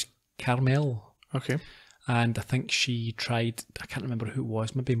 Her name was Carmel. Okay. And I think she tried, I can't remember who it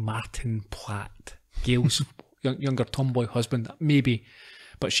was, maybe Martin Platt, Gail's younger tomboy husband, maybe.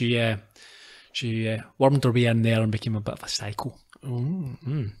 But she wormed her way in there and became a bit of a psycho.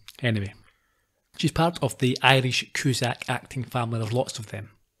 Anyway, she's part of the Irish Cusack acting family. There's lots of them.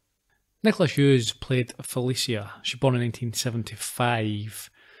 Nicola Hughes played Felicia. She was born in 1975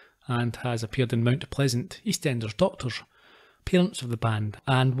 and has appeared in Mount Pleasant, EastEnders Doctors, Parents of the Band,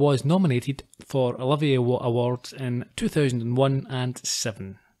 and was nominated for Olivier Awards in 2001 and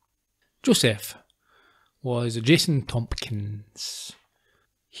 2007. Joseph was Jason Tompkins.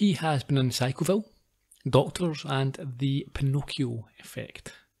 He has been in Psychoville, Doctors, and the Pinocchio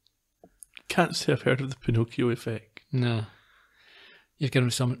Effect. Can't say I've heard of the Pinocchio Effect. No. You've given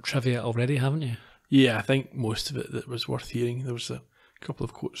us some trivia already, haven't you? Yeah, I think most of it that was worth hearing. There was a couple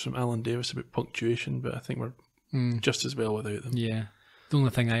of quotes from Alan Davis about punctuation, but I think we're just as well without them. Yeah. The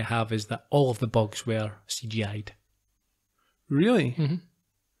only thing I have is that all of the bugs were CGI'd. Really?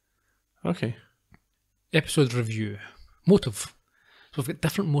 Mm-hmm. Okay. Episode review. Motive. So we've got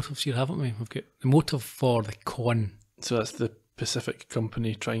different motives here, haven't we? We've got the motive for the con. So that's the Pacific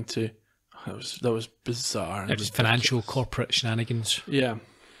Company trying to... That was bizarre. It was financial, corporate shenanigans. Yeah.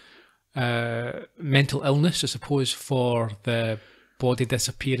 Mental illness, I suppose, for the body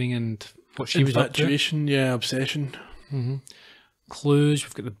disappearing and what she was up to. Infatuation, yeah, obsession. Mm-hmm. Clues,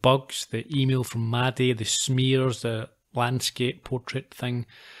 we've got the bugs, the email from Maddie, the smears, the landscape portrait thing,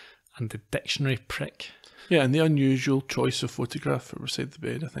 and the dictionary prick. Yeah, and the unusual choice of photograph beside the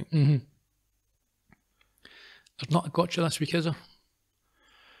bed, I think. Mm-hmm. There's not a gotcha this week, is there?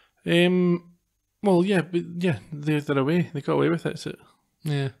 Well, yeah, but yeah, they're away. They got away with it. So.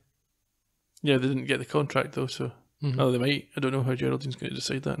 Yeah. Yeah, they didn't get the contract though, so oh, they might. I don't know how Geraldine's going to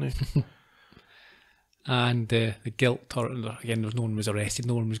decide that now. And the guilt, or again, no one was arrested.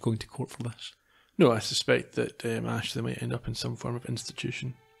 No one was going to court for this. No, I suspect that Ashley might end up in some form of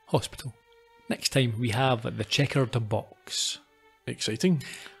institution, hospital. Next time we have the checkered box. Exciting.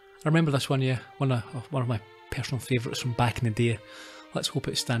 I remember this one. Yeah, one of my personal favourites from back in the day. Let's hope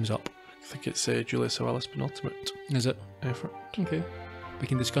it stands up. I think it's Julia Sawalli's penultimate. Is it? Effort. Okay. We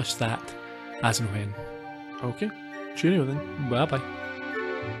can discuss that as and when. Okay. Cheerio then. Bye bye.